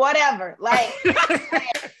 minutes, whatever. Like.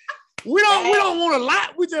 We don't want a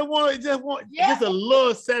lot. We just want just a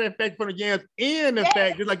little satisfaction from the games and the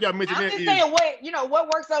fact, just like y'all mentioned. I'm just saying what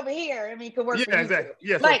works over here. I mean, could work. Yeah, exactly.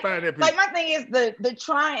 Yeah, so like, find that piece. Like my thing is the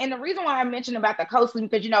trying, and the reason why I mentioned about the co-sleeping,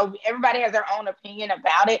 because you know everybody has their own opinion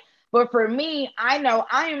about it. But for me, I know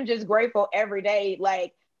I am just grateful every day.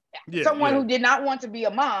 Like someone who did not want to be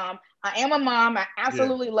a mom, I am a mom. I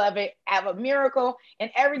absolutely love it. I have a miracle, and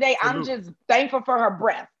every day I'm just thankful for her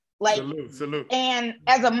breath. Like, salute. And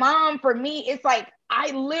as a mom, for me, it's like,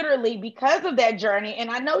 I literally, because of that journey,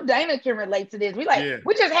 and I know Dana can relate to this. We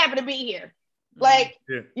just happen to be here. Like,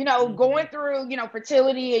 you know, going through, you know,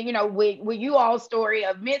 fertility and, you know, with you all's story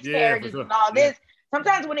of miscarriages and all this,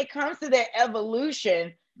 sometimes when it comes to that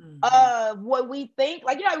evolution of what we think,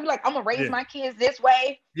 like, you know, like, I'm going to raise my kids this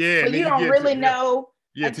way. Yeah. But you don't really know.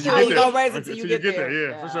 Until you go raise it till you get there.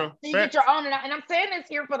 Yeah, for sure. So you get your own. And I'm saying this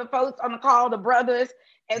here for the folks on the call, the brothers,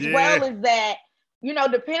 as well as that, you know,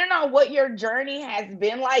 depending on what your journey has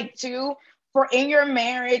been like too, for in your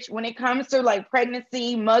marriage, when it comes to like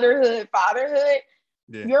pregnancy, motherhood, fatherhood,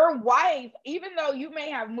 your wife, even though you may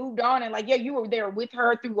have moved on and like, you were there with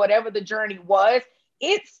her through whatever the journey was,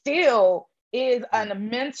 it still is a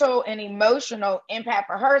mental and emotional impact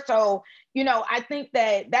for her. So, you know, I think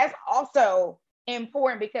that that's also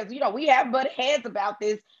important because, you know, we have butted heads about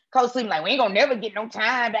this co-sleeping, like we ain't gonna never get no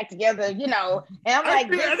time back together, you know. And I'm like,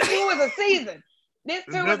 this too is a season. This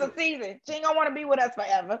too is a season. She ain't gonna want to be with us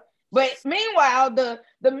forever. But meanwhile, the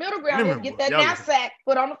middle ground is get that knapsack,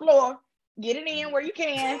 put on the floor, get it in where you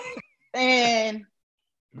can, and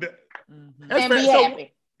be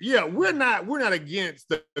happy. Yeah, we're not against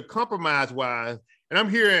the compromise wise, and I'm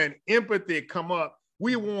hearing empathy come up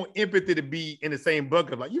we want empathy to be in the same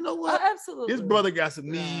bucket. Like, you know what? Oh, absolutely. This brother got some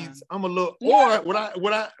needs. I'm a little, Yeah. or what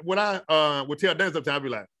I would tell them sometimes, I'd be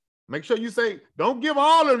like, make sure you say, don't give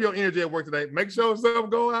all of your energy at work today. Make sure something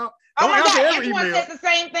go out. Oh Don't my answer God, every everyone email. says the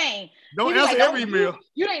same thing. Don't He be answer like, every email.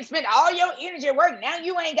 You didn't spend all your energy at work. Now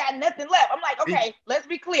you ain't got nothing left. I'm like, okay, let's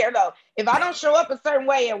be clear though. If I don't show up a certain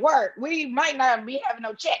way at work, we might not be having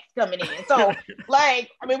no checks coming in. So like,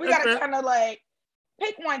 I mean, we got to kind of like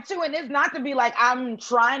pick one too. And it's not to be like, I'm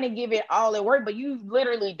trying to give it all at work, but you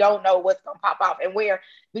literally don't know what's going to pop off and where,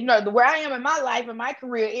 you know, where I am in my life and my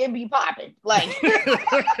career, it be popping. Like,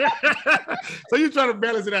 so you're trying to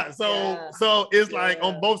balance it out. So it's like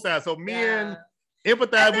on both sides. So men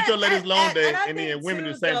empathize with your ladies' long day, and then women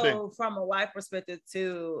do the same thing. From a wife perspective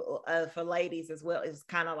too, for ladies as well, it's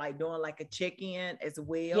kind of like doing like a check-in as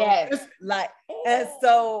well. yes. Like, and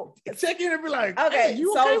so check in and be like, okay, hey,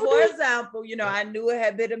 you so okay with for this? example, you know, I knew it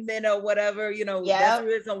had been a minute or whatever, you know, Yep. that's the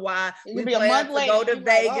reason why It we could be a planned month to later, go to you be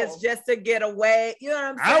like, Vegas oh. just to get away. You know what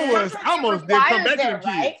I'm saying? I was almost didn't come back to the Requires kids.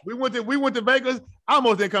 that, right? We went to Vegas. I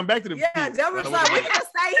almost didn't come back to the Yeah, kids. Deborah was like, we can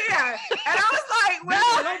stay here. And I was like, This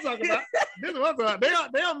is what well, I'm talking about. This is what I'm talking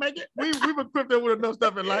about. They'll make it. We've equipped them with enough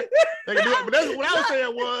stuff in life. They can do it. But that's what I was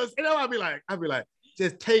saying was, you know, I'd be like,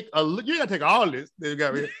 just take you gotta take all this. Take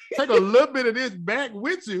a little bit of this back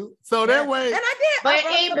with you. So that way. and I did. But, I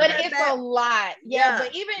brought some of that it's back. a lot. Yeah.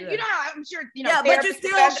 But even, you know, I'm sure, you know, Yeah, but therapy you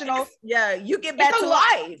still, professionals, you get back It's a to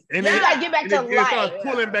lot. life. And you then- gotta get back to it starts life.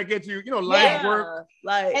 pulling back at you, you know, life work.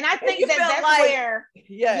 Like, And I think you that feel that's like, where,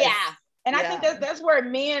 yes. yeah. And I think that's where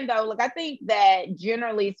men though, like I think that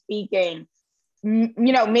generally speaking, you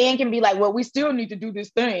know, men can be like, well, we still need to do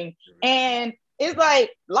this thing. And it's like,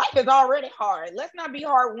 life is already hard. Let's not be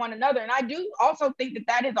hard with one another. And I do also think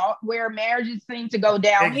that is where marriages seem to go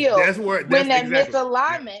downhill. That's where when that exactly.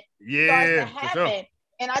 misalignment starts to happen. Sure.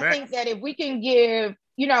 And I think that if we can give,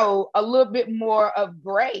 you know, a little bit more of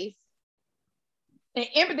grace and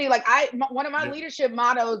empathy, like one of my leadership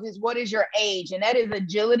mottos is, what is your age? And that is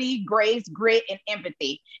agility, grace, grit, and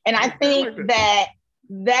empathy. And I think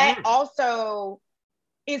that also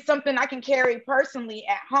is something I can carry personally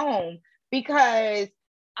at home, because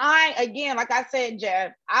again, like I said,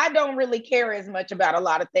 Jeff, I don't really care as much about a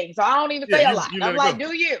lot of things. So I don't even say a lot. I'm like,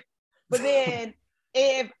 do you? But then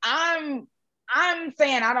if I'm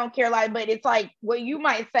saying I don't care, like, but it's like, well, you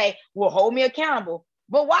might say, well, hold me accountable.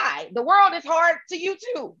 But why? The world is hard to you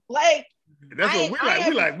too. Like, that's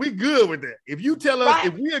what we good with that. If you tell us,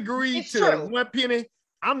 if we agree to that 1 penny,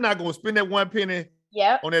 I'm not gonna spend that 1 penny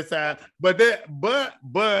on that side. But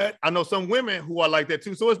I know some women who are like that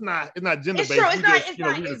too. So it's not gender based. It's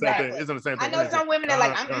not exactly. It's on the same thing. I know some women are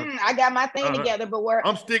like, I got my thing together, but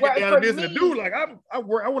I'm sticking down to this and do like I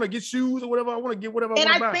want to get shoes or whatever. I want to get whatever I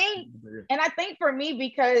want to buy. And I think for me,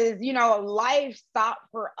 because you know, life stopped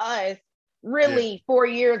for us really 4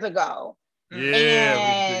 years ago.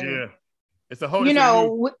 Yeah. It's a whole, you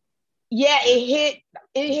know, it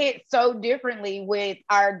hit so differently with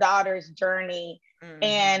our daughter's journey.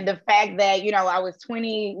 And the fact that, you know, I was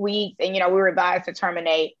 20 weeks and, you know, we were advised to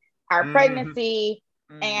terminate our pregnancy,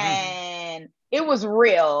 and it was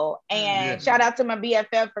real. And shout out to my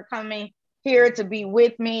BFF for coming here to be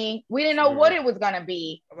with me. We didn't know what it was going to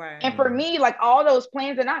be. Right. And for me, like all those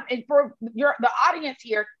plans, and for the audience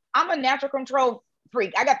here, I'm a natural control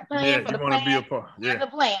freak. I got the plan for the plan. Be a part. The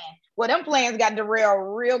plan. Well, them plans got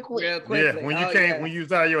derailed real quick. Yeah, when you can't, when you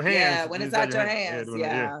use out of your hands. Yeah, when it's out your hands.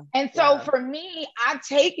 And so for me, I've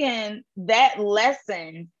taken that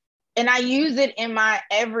lesson and I use it in my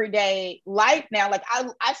everyday life now. Like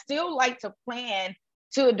I still like to plan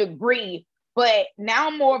to a degree, but now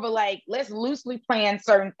I'm more of a like, let's loosely plan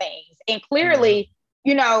certain things. And clearly,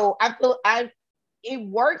 you know, I feel it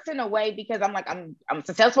works in a way because I'm like, I'm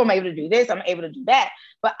successful. I'm able to do this. I'm able to do that.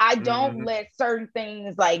 But I don't let certain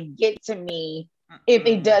things like get to me if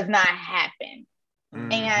it does not happen.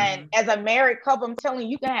 And as a married couple, I'm telling you,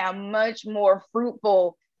 you can have much more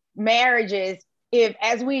fruitful marriages if,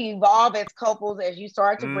 as we evolve as couples, as you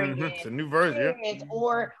start to bring in it's a new version, kids,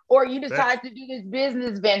 or you decide to do this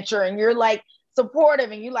business venture and you're like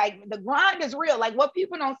supportive and you like, the grind is real. Like what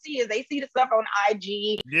people don't see is they see the stuff on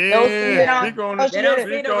IG. They don't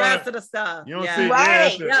see the rest of the stuff. You don't see,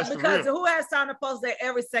 right. Because who has time to post that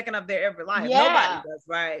every second of their every life? Nobody does,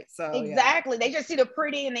 right? So exactly. They just see the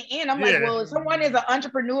pretty in the end. I'm like, well, if someone is an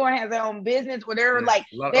entrepreneur and has their own business, or they're like,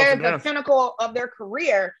 they're the pinnacle of their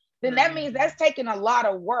career, then that means that's taking a lot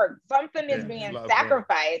of work. Something is being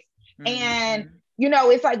sacrificed. And you know,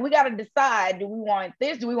 it's like, we got to decide, do we want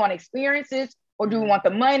this? Do we want experiences? Or do we want the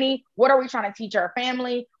money? What are we trying to teach our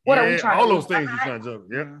family? What are we trying to do? All those things you're trying to juggle.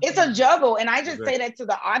 Yeah. It's a juggle. And I just say that to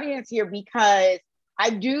the audience here because I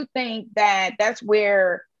do think that that's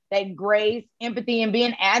where that grace, empathy, and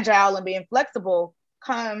being agile and being flexible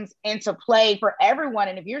comes into play for everyone.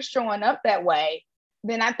 And if you're showing up that way,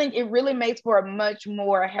 then I think it really makes for a much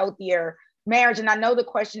more healthier marriage. And I know the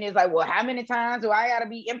question is like, well, how many times do I gotta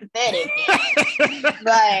be empathetic?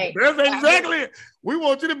 Like, that's exactly it. We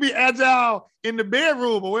want you to be agile in the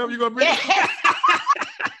bedroom or wherever you're gonna be.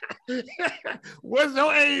 What's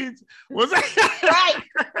your age? What's right.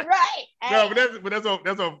 No, but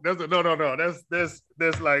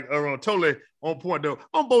that's like totally on point though.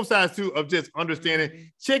 On both sides too of just understanding,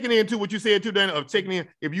 checking into what you said too, Dan, of checking in.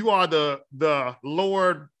 If you are the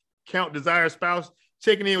lower count desired spouse,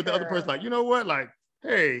 checking in with the other person, like, you know what, like,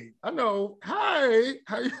 hey, I know, hi,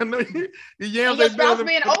 I know the yams. Your spouse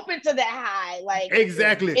being open to that high, like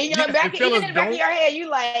exactly. In your back, even in the back of your head, you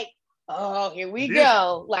like, oh, here we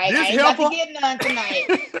go. Like, I ain't about to get none tonight.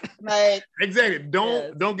 Like, exactly.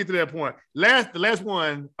 Don't get to that point. The last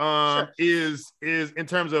one is in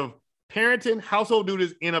terms of parenting, household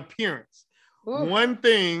duties, and appearance. Ooh. One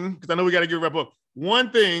thing, because I know we got to get a wrap up.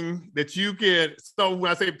 One thing that you can, so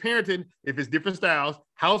when I say parenting, if it's different styles,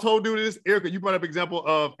 household duties, Erica, you brought up example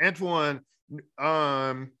of Antoine,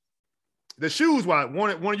 the shoes,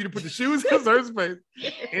 wanted you to put the shoes in a certain space.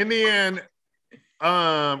 And then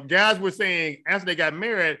guys were saying after they got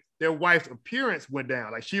married, their wife's appearance went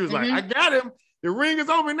down. Like she was like, I got him. The ring is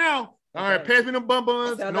over now. All right, pass me them bum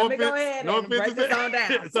buns. So no let me go ahead and break this on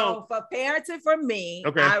down. So for parenting for me,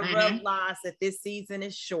 I realized that this season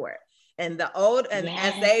is short. And the old, and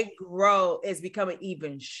as they grow, it's becoming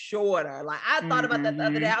even shorter. Like I thought about that the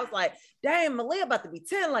other day. I was like, dang, Malia about to be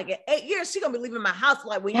 10, like in 8 years, she's gonna be leaving my house.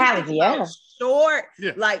 Like when you think about short,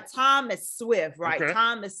 like time is swift, right? Okay.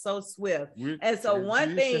 Time is so swift. And so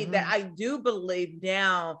one thing that I do believe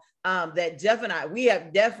now that Jeff and I, we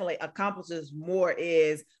have definitely accomplished this more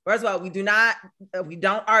is, first of all, we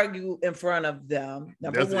don't argue in front of them.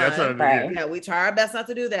 Number one, we try our best not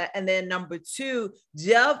to do that. And then number two,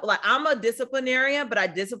 Jeff, like I'm a disciplinarian, but I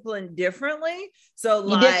discipline differently. So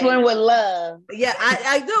you discipline with love. Yeah,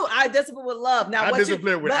 I do. I discipline with love. Now, but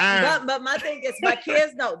my thing is, my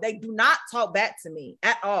kids know they do not talk back to me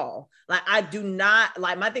at all. Like I do not,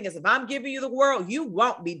 like my thing is, if I'm giving you the world, you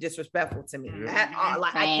won't be disrespectful to me at all.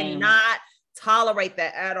 Like I cannot tolerate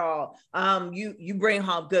that at all. You bring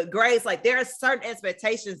home good grades. Like there are certain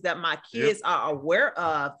expectations that my kids are aware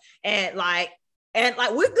of, and like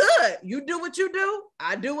we're good. You do what you do,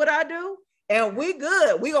 I do what I do, and we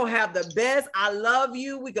good. We gonna have the best. I love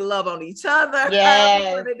you. We can love on each other.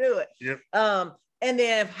 Yeah, we're gonna do it. Yep. And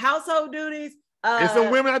then household duties. There's some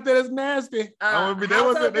women out there that's nasty. Let me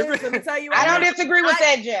tell you, I don't disagree with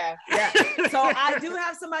that, Jeff. Yeah. So I do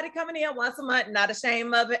have somebody coming in once a month. Not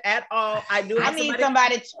ashamed of it at all. I need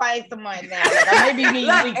somebody twice a month now. Like, I maybe need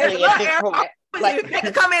weekly at this point. Like, if you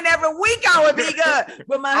could come in every week, I would be good.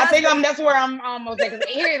 But I think that's where I'm almost at.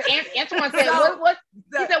 Here's Antoine said, he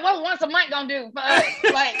said, what once a month gonna do for us?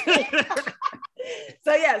 Like.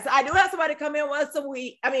 So yes, I do have somebody come in once a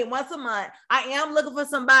month. I am looking for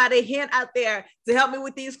somebody hint out there to help me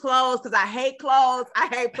with these clothes because I hate clothes. I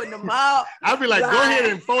hate putting them up. I'll be like, go ahead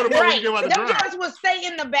and fold them up when you get out the dry. Them drawers will stay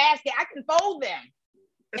in the basket. I can fold them.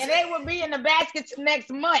 And they will be in the basket next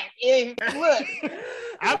month. Look.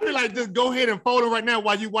 I feel like just go ahead and fold them right now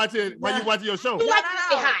while you watch your show.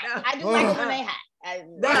 I do like it when they hot.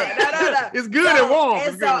 No. It's good and warm.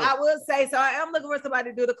 And so I will say, so I am looking for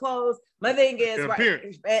somebody to do the clothes. My thing is,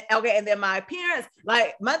 and then my appearance,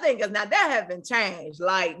 like my thing is now that haven't changed.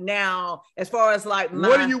 Like now, as far as like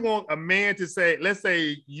what do you want a man to say? Let's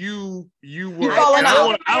say you were.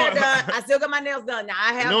 I still got my nails done. Now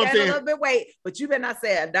I have gained a little bit weight, but you better not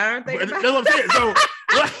say a darn thing. That's what I'm saying. So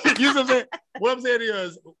what I'm saying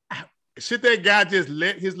is, should that guy just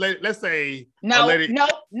let his lady, let's say no. What can you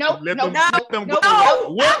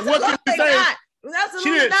say? She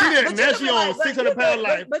didn't. Now she on 600-pound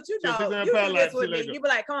life. But you know, you do this with me. You be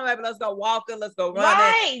like, come on, baby, let's go walking, let's go running.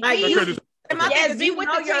 Right. Like my thing is, you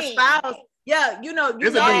know your spouse. Yeah, you know.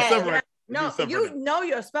 No, you know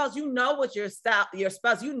your spouse. You know what your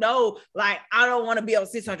spouse. You know, like I don't want to be on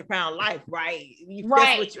 600-pound life, right?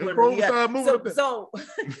 That's what you want to. So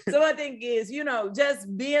my thing is, you know,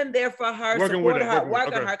 just being there for her, supporting her,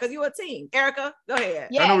 working her, because you're a team. Erica, go ahead.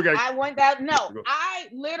 Yeah, I want that. No, I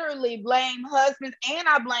literally blame husbands and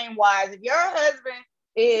I blame wives. If your husband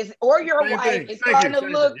is or your wife is starting to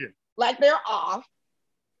look like they're off.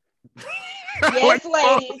 Yes,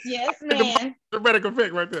 ladies. Yes, man. The better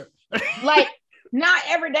effect right there. Like not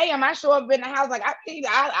every day am I show up in the house like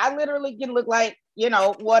I literally can look like, you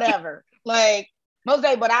know, whatever. Like most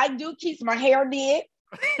days, but I do keep my hair did.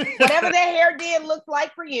 Whatever that hair did looks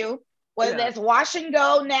like for you. whether that's wash and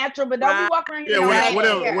go, natural, but don't be walking around here. Yeah,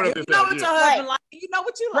 whatever. You know what your husband like. You know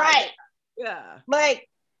what you like. Right. Yeah. Like,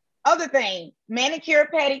 other thing, manicure,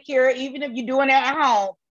 pedicure, even if you're doing it at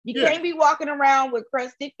home, you can't be walking around with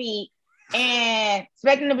crusted feet and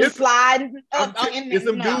expecting to be sliding up. It's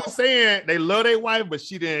some dudes saying they love their wife, but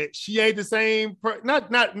she ain't the same.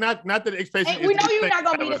 Not that the expectation. We know you're not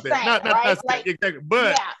gonna be the same, right? Like, exactly,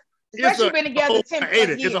 but. Especially been together 10 plus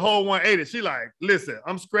years. It's a whole 180. She like, listen,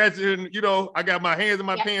 I'm scratching, I got my hands in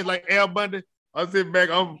my pants like Al Bundy. I'm sitting back,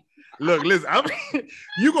 listen,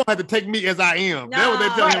 you gonna have to take me as I am. That's what they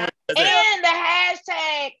tell him. And the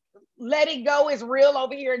hashtag let it go is real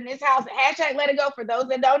over here in this house. Hashtag let it go, for those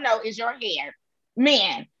that don't know, is your hair.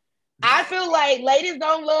 Man, I feel like ladies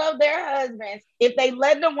don't love their husbands if they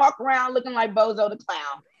let them walk around looking like Bozo the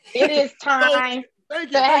Clown. It is time.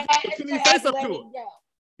 Thank you. Can you say something to him?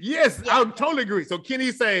 Yes, I would totally agree. So can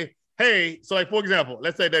he say, hey, so like, for example,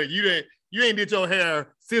 let's say that you ain't did your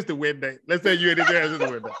hair since the wedding day. Let's say you ain't did your hair since the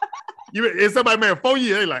wedding day. If somebody married 4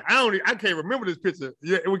 years, they're like, I can't remember this picture.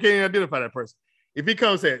 We can't even identify that person. If he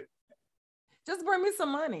comes and said, just bring me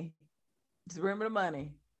some money. Just bring me the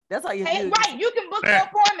money. That's how you do it. Right, you can book your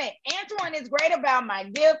appointment. Antoine is great about my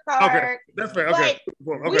gift card. Okay, that's fair. Okay.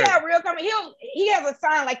 We have real company. He has a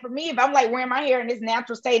sign, like, for me, if I'm like wearing my hair in this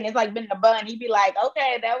natural state and it's like been in a bun, he'd be like,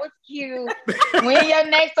 okay, that was cute. When your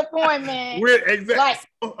next appointment? Exactly.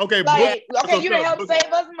 Like, you done help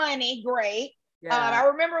save us money. Great. Yeah. I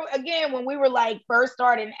remember, again, when we were like first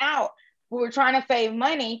starting out, we were trying to save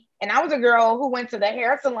money, and I was a girl who went to the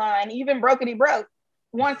hair salon, even brokety broke,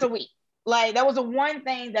 once a week. Like, that was the one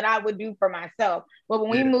thing that I would do for myself. But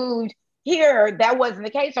when we moved here, that wasn't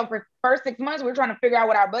the case. So for the first 6 months, we were trying to figure out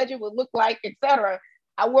what our budget would look like, etc.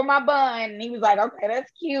 I wore my bun, and he was like, okay,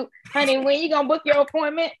 that's cute. Honey, when you gonna book your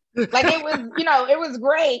appointment? Like, it was, it was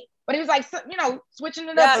great. But he was like, switching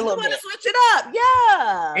it up a little bit. Switch it up,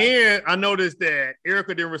 yeah. And I noticed that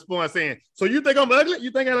Erica didn't respond saying, so you think I'm ugly?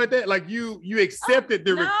 You think I like that? Like, you accepted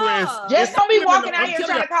the request. Just don't be walking out here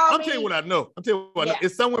trying to call me. I'm telling you what I know.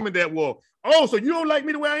 It's some women that will, so you don't like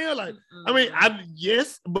me the way I am? Like, I mean,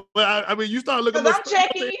 yes, but I mean, you start looking. Because I'm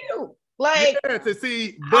checking you. Like, to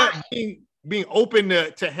see, but being open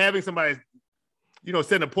to having somebody,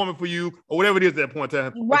 set an appointment for you or whatever it is at that point in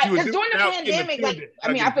time. Right, because during the pandemic,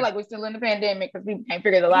 I feel like we're still in the pandemic because people can't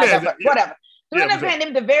figure the lives out, but whatever. During the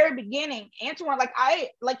pandemic, the very beginning, Antoine, after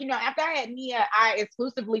I had Nia, I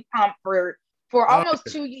exclusively pumped for almost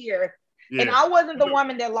 2 years. Yeah. And I wasn't the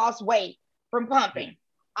woman that lost weight from pumping.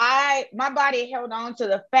 My body held on to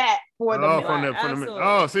the fat for the milk. And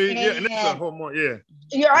that's a hormone,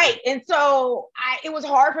 You're right. And so it was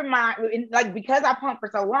hard for because I pumped for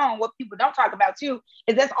so long, what people don't talk about too,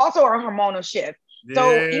 is that's also a hormonal shift. Yeah.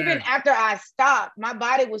 So even after I stopped, my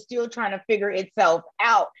body was still trying to figure itself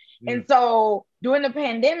out. Yeah. And so during the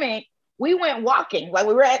pandemic, we went walking. Like,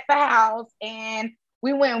 we were at the house and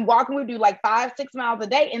we went walking. We do like 5-6 miles a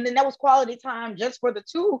day. And then that was quality time just for the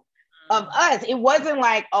two of us. It wasn't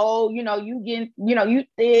like, you getting, you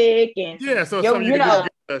thick and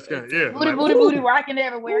booty rocking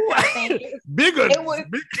everywhere. Kind of thing. Bigger. It was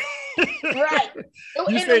right.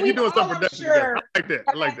 You said you're doing something production. Sure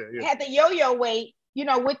I like that. Yeah. Had the yo-yo weight,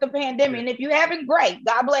 with the pandemic. And if you haven't, great,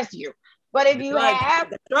 God bless you. But if you have,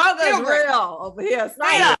 the struggle is real over here.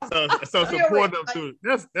 Right. So support them too.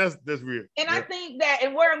 That's real. And I think that,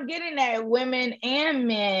 and where I'm getting at, women and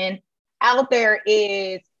men out there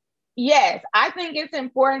is, yes, I think it's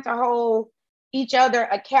important to hold each other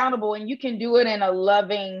accountable, and you can do it in a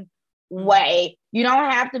loving way. You don't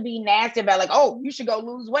have to be nasty about you should go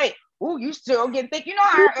lose weight. Oh, you still get thick. You know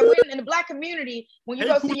how in the Black community, when you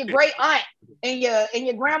go see your great aunt and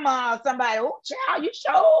your grandma or somebody, child, you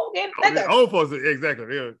sure getting thicker. Old folks,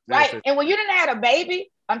 exactly. Yeah, right. And when you didn't have a baby,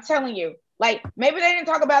 I'm telling you, like, maybe they didn't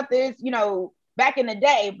talk about this, back in the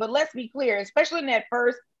day, but let's be clear, especially in that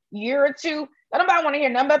first year or two, nobody want to hear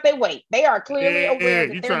nothing about their weight. They are clearly aware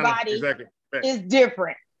that their body is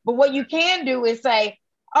different. But what you can do is say,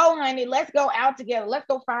 oh, honey, let's go out together. Let's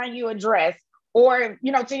go find you a dress. Or,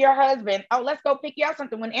 to your husband, let's go pick you out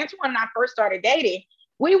something. When Antoine and I first started dating,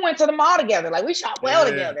 we went to the mall together. Like, we shopped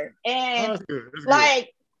together. And that's good.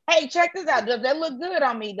 Hey, check this out. Does that look good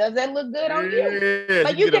on me? Does that look good on you?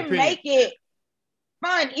 Like, you can make it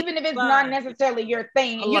fun, even if it's not necessarily your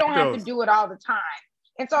thing. And you don't have to do it all the time.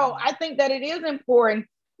 And so I think that it is important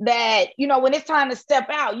that, when it's time to step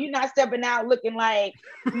out, you're not stepping out looking like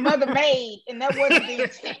Mother Maid, and that wasn't the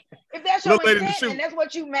intent. If that's your intent and that's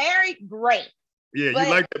what you married, great. Yeah, you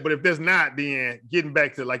like that. But if that's not, then getting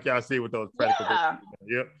back to, like y'all said, with those practical things.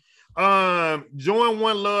 Yep.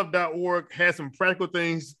 Join1love.org has some practical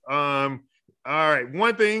things. All right.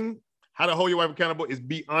 One thing, how to hold your wife accountable is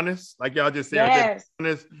be honest, like y'all just said. Yes.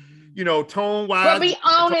 Honest, tone wise. But be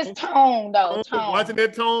honest, tone though. Tone. Watching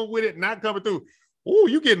that tone with it, not coming through. Oh,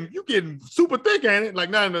 you getting super thick, ain't it? Like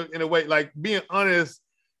not in a way, like being honest,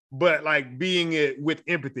 but like being it with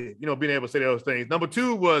empathy. Being able to say those things. Number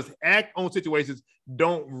 2 was act on situations,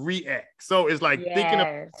 don't react. So it's like thinking of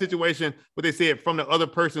a situation, what they said from the other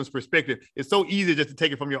person's perspective. It's so easy just to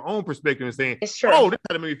take it from your own perspective and saying, it's true. Oh, this is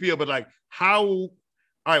how it made me feel. But like all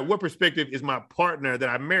right, what perspective is my partner that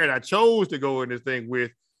I married, I chose to go in this thing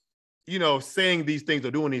with, saying these things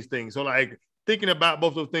or doing these things. So like thinking about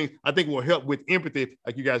both those things, I think will help with empathy,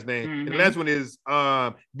 like you guys named. And the last one is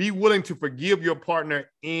be willing to forgive your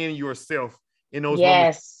partner and yourself in those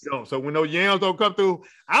moments. So when those yams don't come through,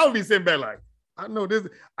 I'll be sitting back like, I know this.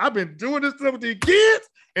 I've been doing this stuff with these kids,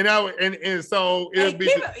 and so it'll be.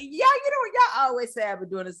 Y'all always say I've been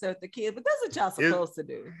doing this stuff with the kids, but that's what y'all supposed to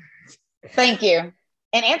do. Thank you.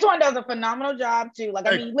 And Antoine does a phenomenal job too. Like,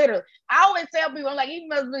 I mean, literally, I always tell people, I'm like, he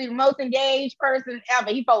must be the most engaged person ever.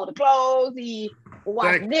 He fold the clothes, he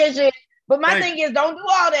wash dishes. But my thing is, don't do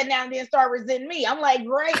all that now and then start resenting me. I'm like,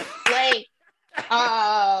 great, like,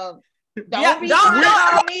 don't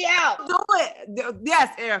call me out. Do it.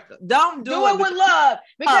 Yes, Erica. Don't do it with love.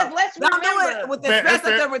 Because let's remember. Don't do it with the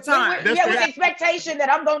expectation of return. With the expectation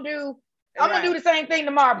that I'm going to do. I'm gonna do the same thing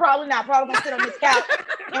tomorrow. Probably not. Probably gonna sit on this couch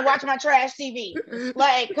and watch my trash TV,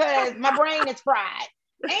 like, cause my brain is fried.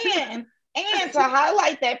 And to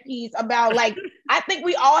highlight that piece about, like, I think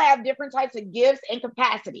we all have different types of gifts and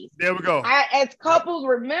capacities. There we go. As couples,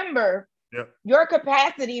 remember, your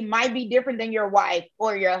capacity might be different than your wife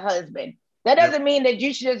or your husband. That doesn't mean that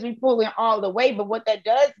you should just be pulling all the way, but what that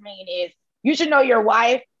does mean is you should know your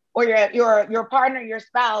wife or your partner, your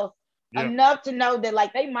spouse. Enough to know that,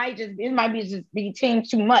 like, it might just be team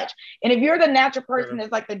too much. And if you're the natural person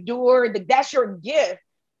that's like the doer, that's your gift.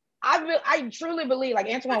 I truly believe, like,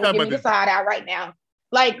 Antoine will give me the side out right now.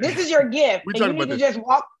 Like, this is your gift, and you need to just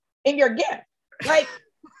walk in your gift. Like,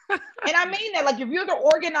 and I mean that, like, if you're the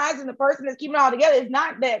organizer and the person that's keeping it all together, it's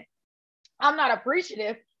not that I'm not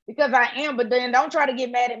appreciative, because I am, but then don't try to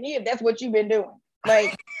get mad at me if that's what you've been doing.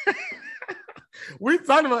 Like, we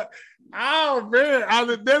talking about. Oh man, I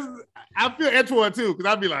feel Antoine too,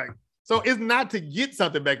 because I'd be like, so it's not to get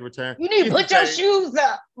something back in return. You need to put your shoes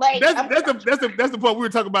up. Like, that's the point we were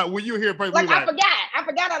talking about when you were here. Like, I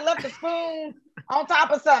forgot I left the spoon on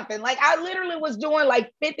top of something. Like, I literally was doing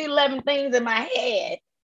like 50, 11 things in my head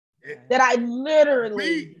that I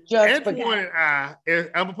literally just Antoine forgot.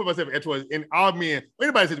 And I'm gonna put myself in Antoine, in all men,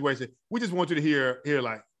 anybody's situation. We just want you to hear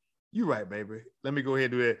like, you right, baby. Let me go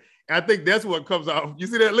ahead and do it. And I think that's what comes off. You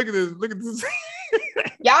see that? Look at this.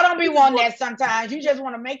 Y'all don't be wanting that sometimes. You just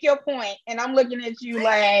want to make your point, and I'm looking at you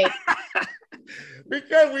like.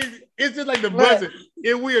 Because it's just like the budget.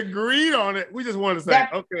 If we agreed on it, we just want to say,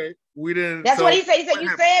 okay, we didn't. That's what he said. He said,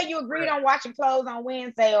 you said you agreed on washing clothes on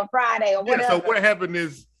Wednesday or Friday or whatever. So what happened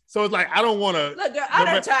is, so it's like, I don't want to. Look, girl, I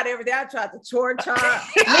done tried everything. I tried the chore chart.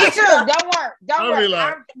 Me too. Don't worry.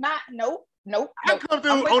 Like, Nope. I come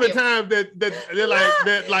through on the time that they're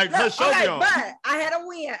like her show me on. But I had a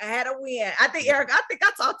win. I think, Eric, I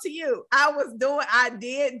talked to you. I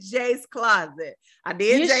did Jay's closet. I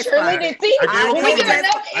did Jay's closet. Did. See,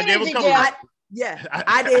 I gave a couple. Yeah,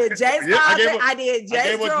 I did Jay's closet. I did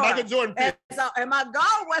Jay's Michael Jordan. And my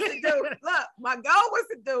goal was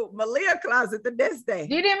to do Malia closet the next day.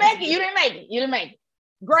 You didn't make it.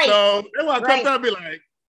 Great. So then when I come down, I'll be like,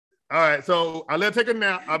 all right, so I let her take a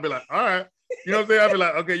nap. I'll be like, all right. You know what I'm saying? I'll be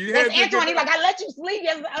like, okay, you had Antoine, he's like, I let you sleep.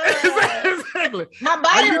 Exactly. My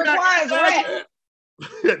body requires rest.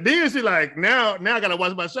 Then she like, now I gotta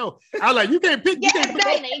watch my show. I was like, you can't pick.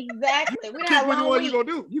 Exactly. We pick which one you gonna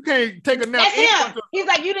do. You can't take a nap. That's him. He's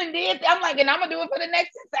like, you done did. I'm like, and I'm gonna do it for the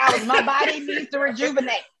next 6 hours. My body needs to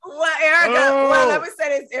rejuvenate. Well, Erica. Well, let me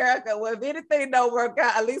say this, Erica. Well, if anything don't work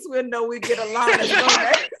out, at least we'll know we get along.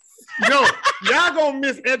 Y'all gonna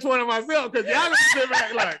miss Antoine and myself because y'all gonna sit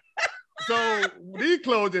back like. So these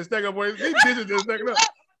clothes just stack up, boys. These dishes just stack up.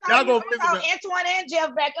 Y'all gonna miss Antoine and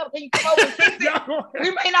Jeff back up. Can you come over and fix it?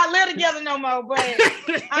 We may not live together no more, but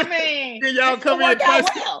I mean, can y'all come in twice?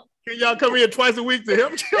 Well. Can y'all come in twice a week to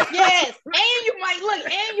help? Yes,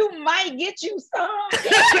 and you might get you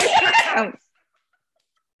some.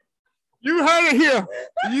 You heard it here.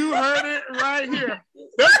 You heard it right here.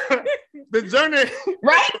 The journey,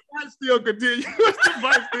 right? Still continues. The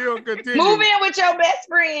fight still continues. Move in with your best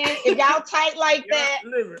friend if y'all tight like that,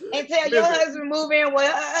 and tell your husband move in with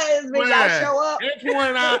her husband. Y'all show up. Antoine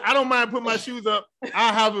and I don't mind putting my shoes up.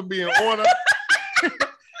 Our house will be in order.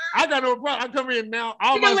 I got no problem. I come in now.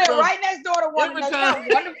 All you my can live stuff, right next door to one of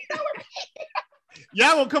them.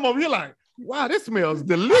 y'all gonna come over here like, wow, this smells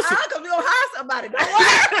delicious. I'm gonna hire somebody. Don't worry.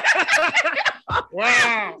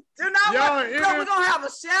 Wow. You know what? So we're gonna have a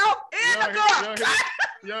shelf in the car.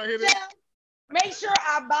 Y'all hear this? Make sure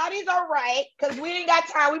our bodies are right, because we ain't got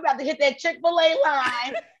time. We about to hit that Chick-fil-A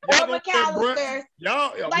line or McAllister's.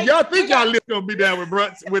 Y'all think y'all list gonna be down with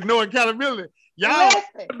brunch with no accountability. Y'all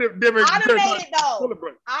automated though.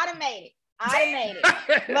 Automated.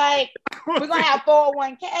 Like, we're gonna have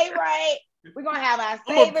 401k right. We're gonna have our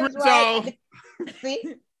savings right.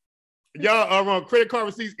 See? Y'all are on credit card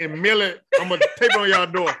receipts and mail it. I'm gonna tape it on y'all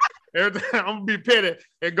door. Every time I'm gonna be petty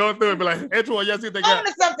and go through and be like, Antoine, y'all see what they got? On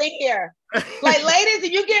to something here. Like, ladies,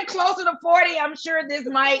 if you get closer to 40, I'm sure this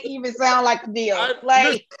might even sound like a deal.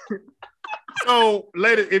 So,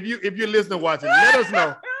 ladies, if you're listening, watching, let us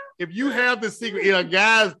know. If you have the secret,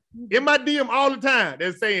 guys in my DM all the time,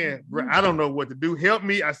 they're saying, bro, I don't know what to do. Help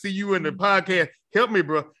me. I see you in the podcast. Help me,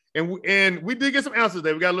 bro. And we did get some answers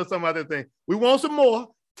there. We got a little something out there thing. We want some more.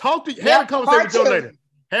 Have a conversation with your lady.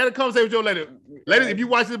 Have a conversation with your lady. Ladies, if you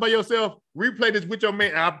watch this by yourself, replay this with your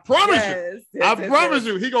man. I promise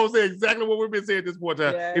you, he gonna say exactly what we've been saying at this point in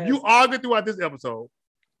time. Yes. If you argue throughout this episode,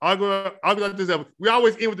 we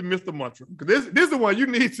always end with the Mr. Mantra. Because this is the one you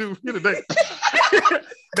need to get today.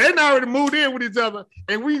 They already moved in with each other,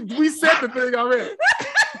 and we set the thing already.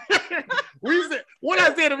 We said, what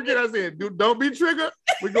I said at the beginning, I said, don't be triggered.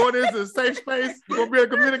 We're going into a safe space. We're going to be able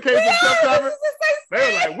to communicate with tough topics. They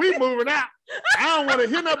were like, we moving out. I don't want to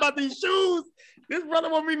hear nothing about these shoes. This brother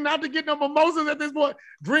want me not to get no mimosas at this point.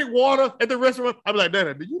 Drink water at the restaurant. I'll be like,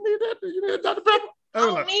 Dana, do you need that? Do you need a Dr. Pepper? I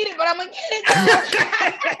don't need it, but I'm going to get it.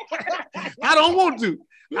 I don't want to.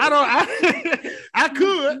 I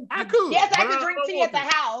could. Yes, I could drink tea at the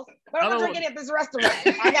house, but I'm going to drink it at this restaurant.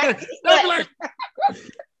 I got to like,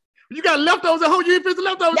 you got leftovers at home. You ain't fixing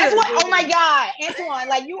leftovers. That's what. Oh my God, Antoine!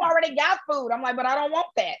 Like, you already got food. I'm like, but I don't want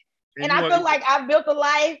that. And I feel like I've built a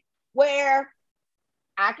life where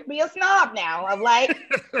I can be a snob now. I'm like,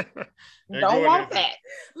 don't want that.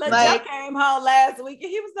 Like, came home last week and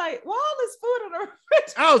he was like, "Well, all this food in the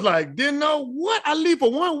refrigerator." I was like, didn't know what I leave for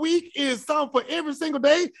 1 week is something for every single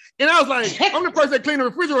day. And I was like, I'm the person that clean the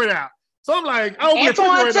refrigerator out. So I'm like, I open the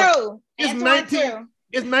refrigerator. Too.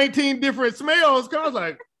 It's 19 different smells. Cause I was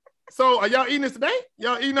like, so are y'all eating this today?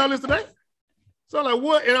 Y'all eating all this today? So I'm like,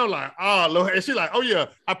 what? And I'm like, oh, Lord. And she's like, oh yeah,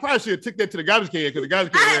 I probably should have took that to the garbage can because the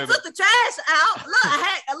garbage can. I had took the trash out.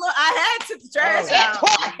 I had took the trash out.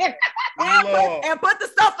 and put the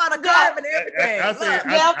stuff on the garbage and everything.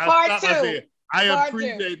 I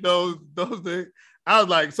appreciate those things. I was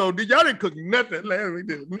like, so y'all didn't cook nothing last week?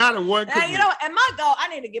 Not in one cooking. And and my goal, I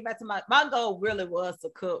need to get back to my goal really was to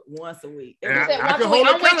cook once a week. I'm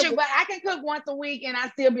with you, but I can cook once a week and I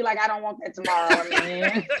still be like, I don't want that tomorrow.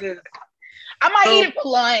 I might eat it for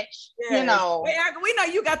lunch, you know. We know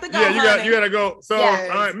you got to go. Yeah, you got to go. So, all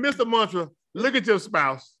right, Mr. Mantra, look at your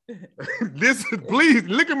spouse. Please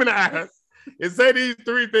look him in the eyes and say these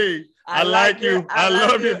 3 things. I like you, I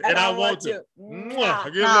love you, and I want you.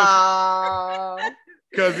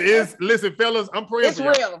 Because listen, fellas, I'm praying for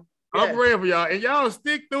y'all. It's real. I'm praying for y'all, and y'all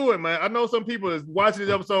stick through it, man. I know some people is watching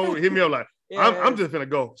this episode, hit me up like, I'm just gonna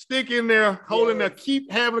go. Stick in there, hold in there,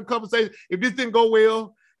 keep having a conversation. If this didn't go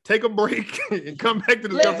well, take a break and come back to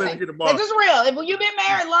the conversation tomorrow. This is real. If you've been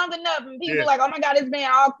married long enough and people are like, oh my God, it's been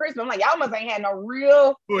all Christmas. I'm like, y'all must ain't had no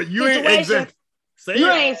real situation. You ain't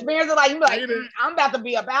experienced it. Like, you be like, I'm about to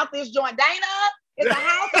be about this joint. Dana, it's a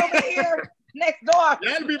house over here next door.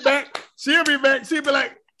 Y'all be back. She'll be back. She'll be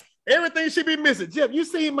like, everything she be missing. Jeff, you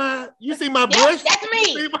see my brush? That's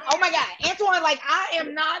me. Oh my God. Antoine, like, I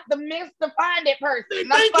am not the Mr. Find It person.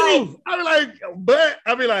 Thank you. I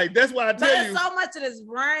be like, that's why I tell you. There's so much of this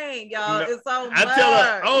brain, y'all. It's so much. I tell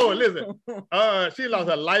her, oh, listen, she lost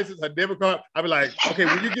her license, her debit card. I be like, okay,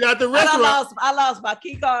 when you get out the restaurant. I lost my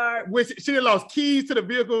key card. She lost keys to the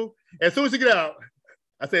vehicle. As soon as she get out,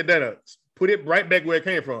 I said, Dana, put it right back where it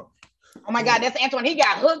came from. Oh my God, that's Antoine. He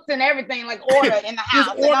got hooks and everything, like order in the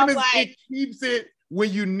house. It keeps it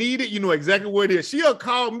when you need it. You know exactly where it is. She'll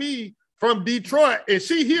call me from Detroit, and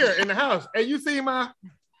she here in the house. And you see where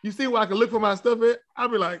I can look for my stuff at? I'll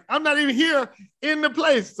be like, I'm not even here in the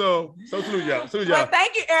place. So salute y'all. Well,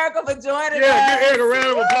 thank you, Erica, for joining us. Yeah, give Erica a round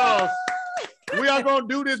of applause. We are gonna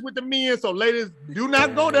do this with the men. So ladies, do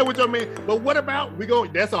not go there with your men. But what about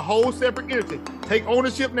that's a whole separate entity. Take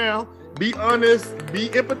ownership now. Be honest, be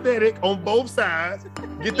empathetic on both sides.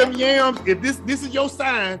 Get them yams. If this is your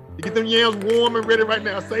sign, to get them yams warm and ready right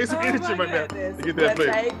now. Save some energy right now to get that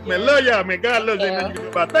place. Man, love y'all, man. God loves you.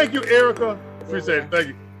 Thank you, Erica. Appreciate it. Thank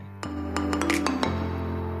you.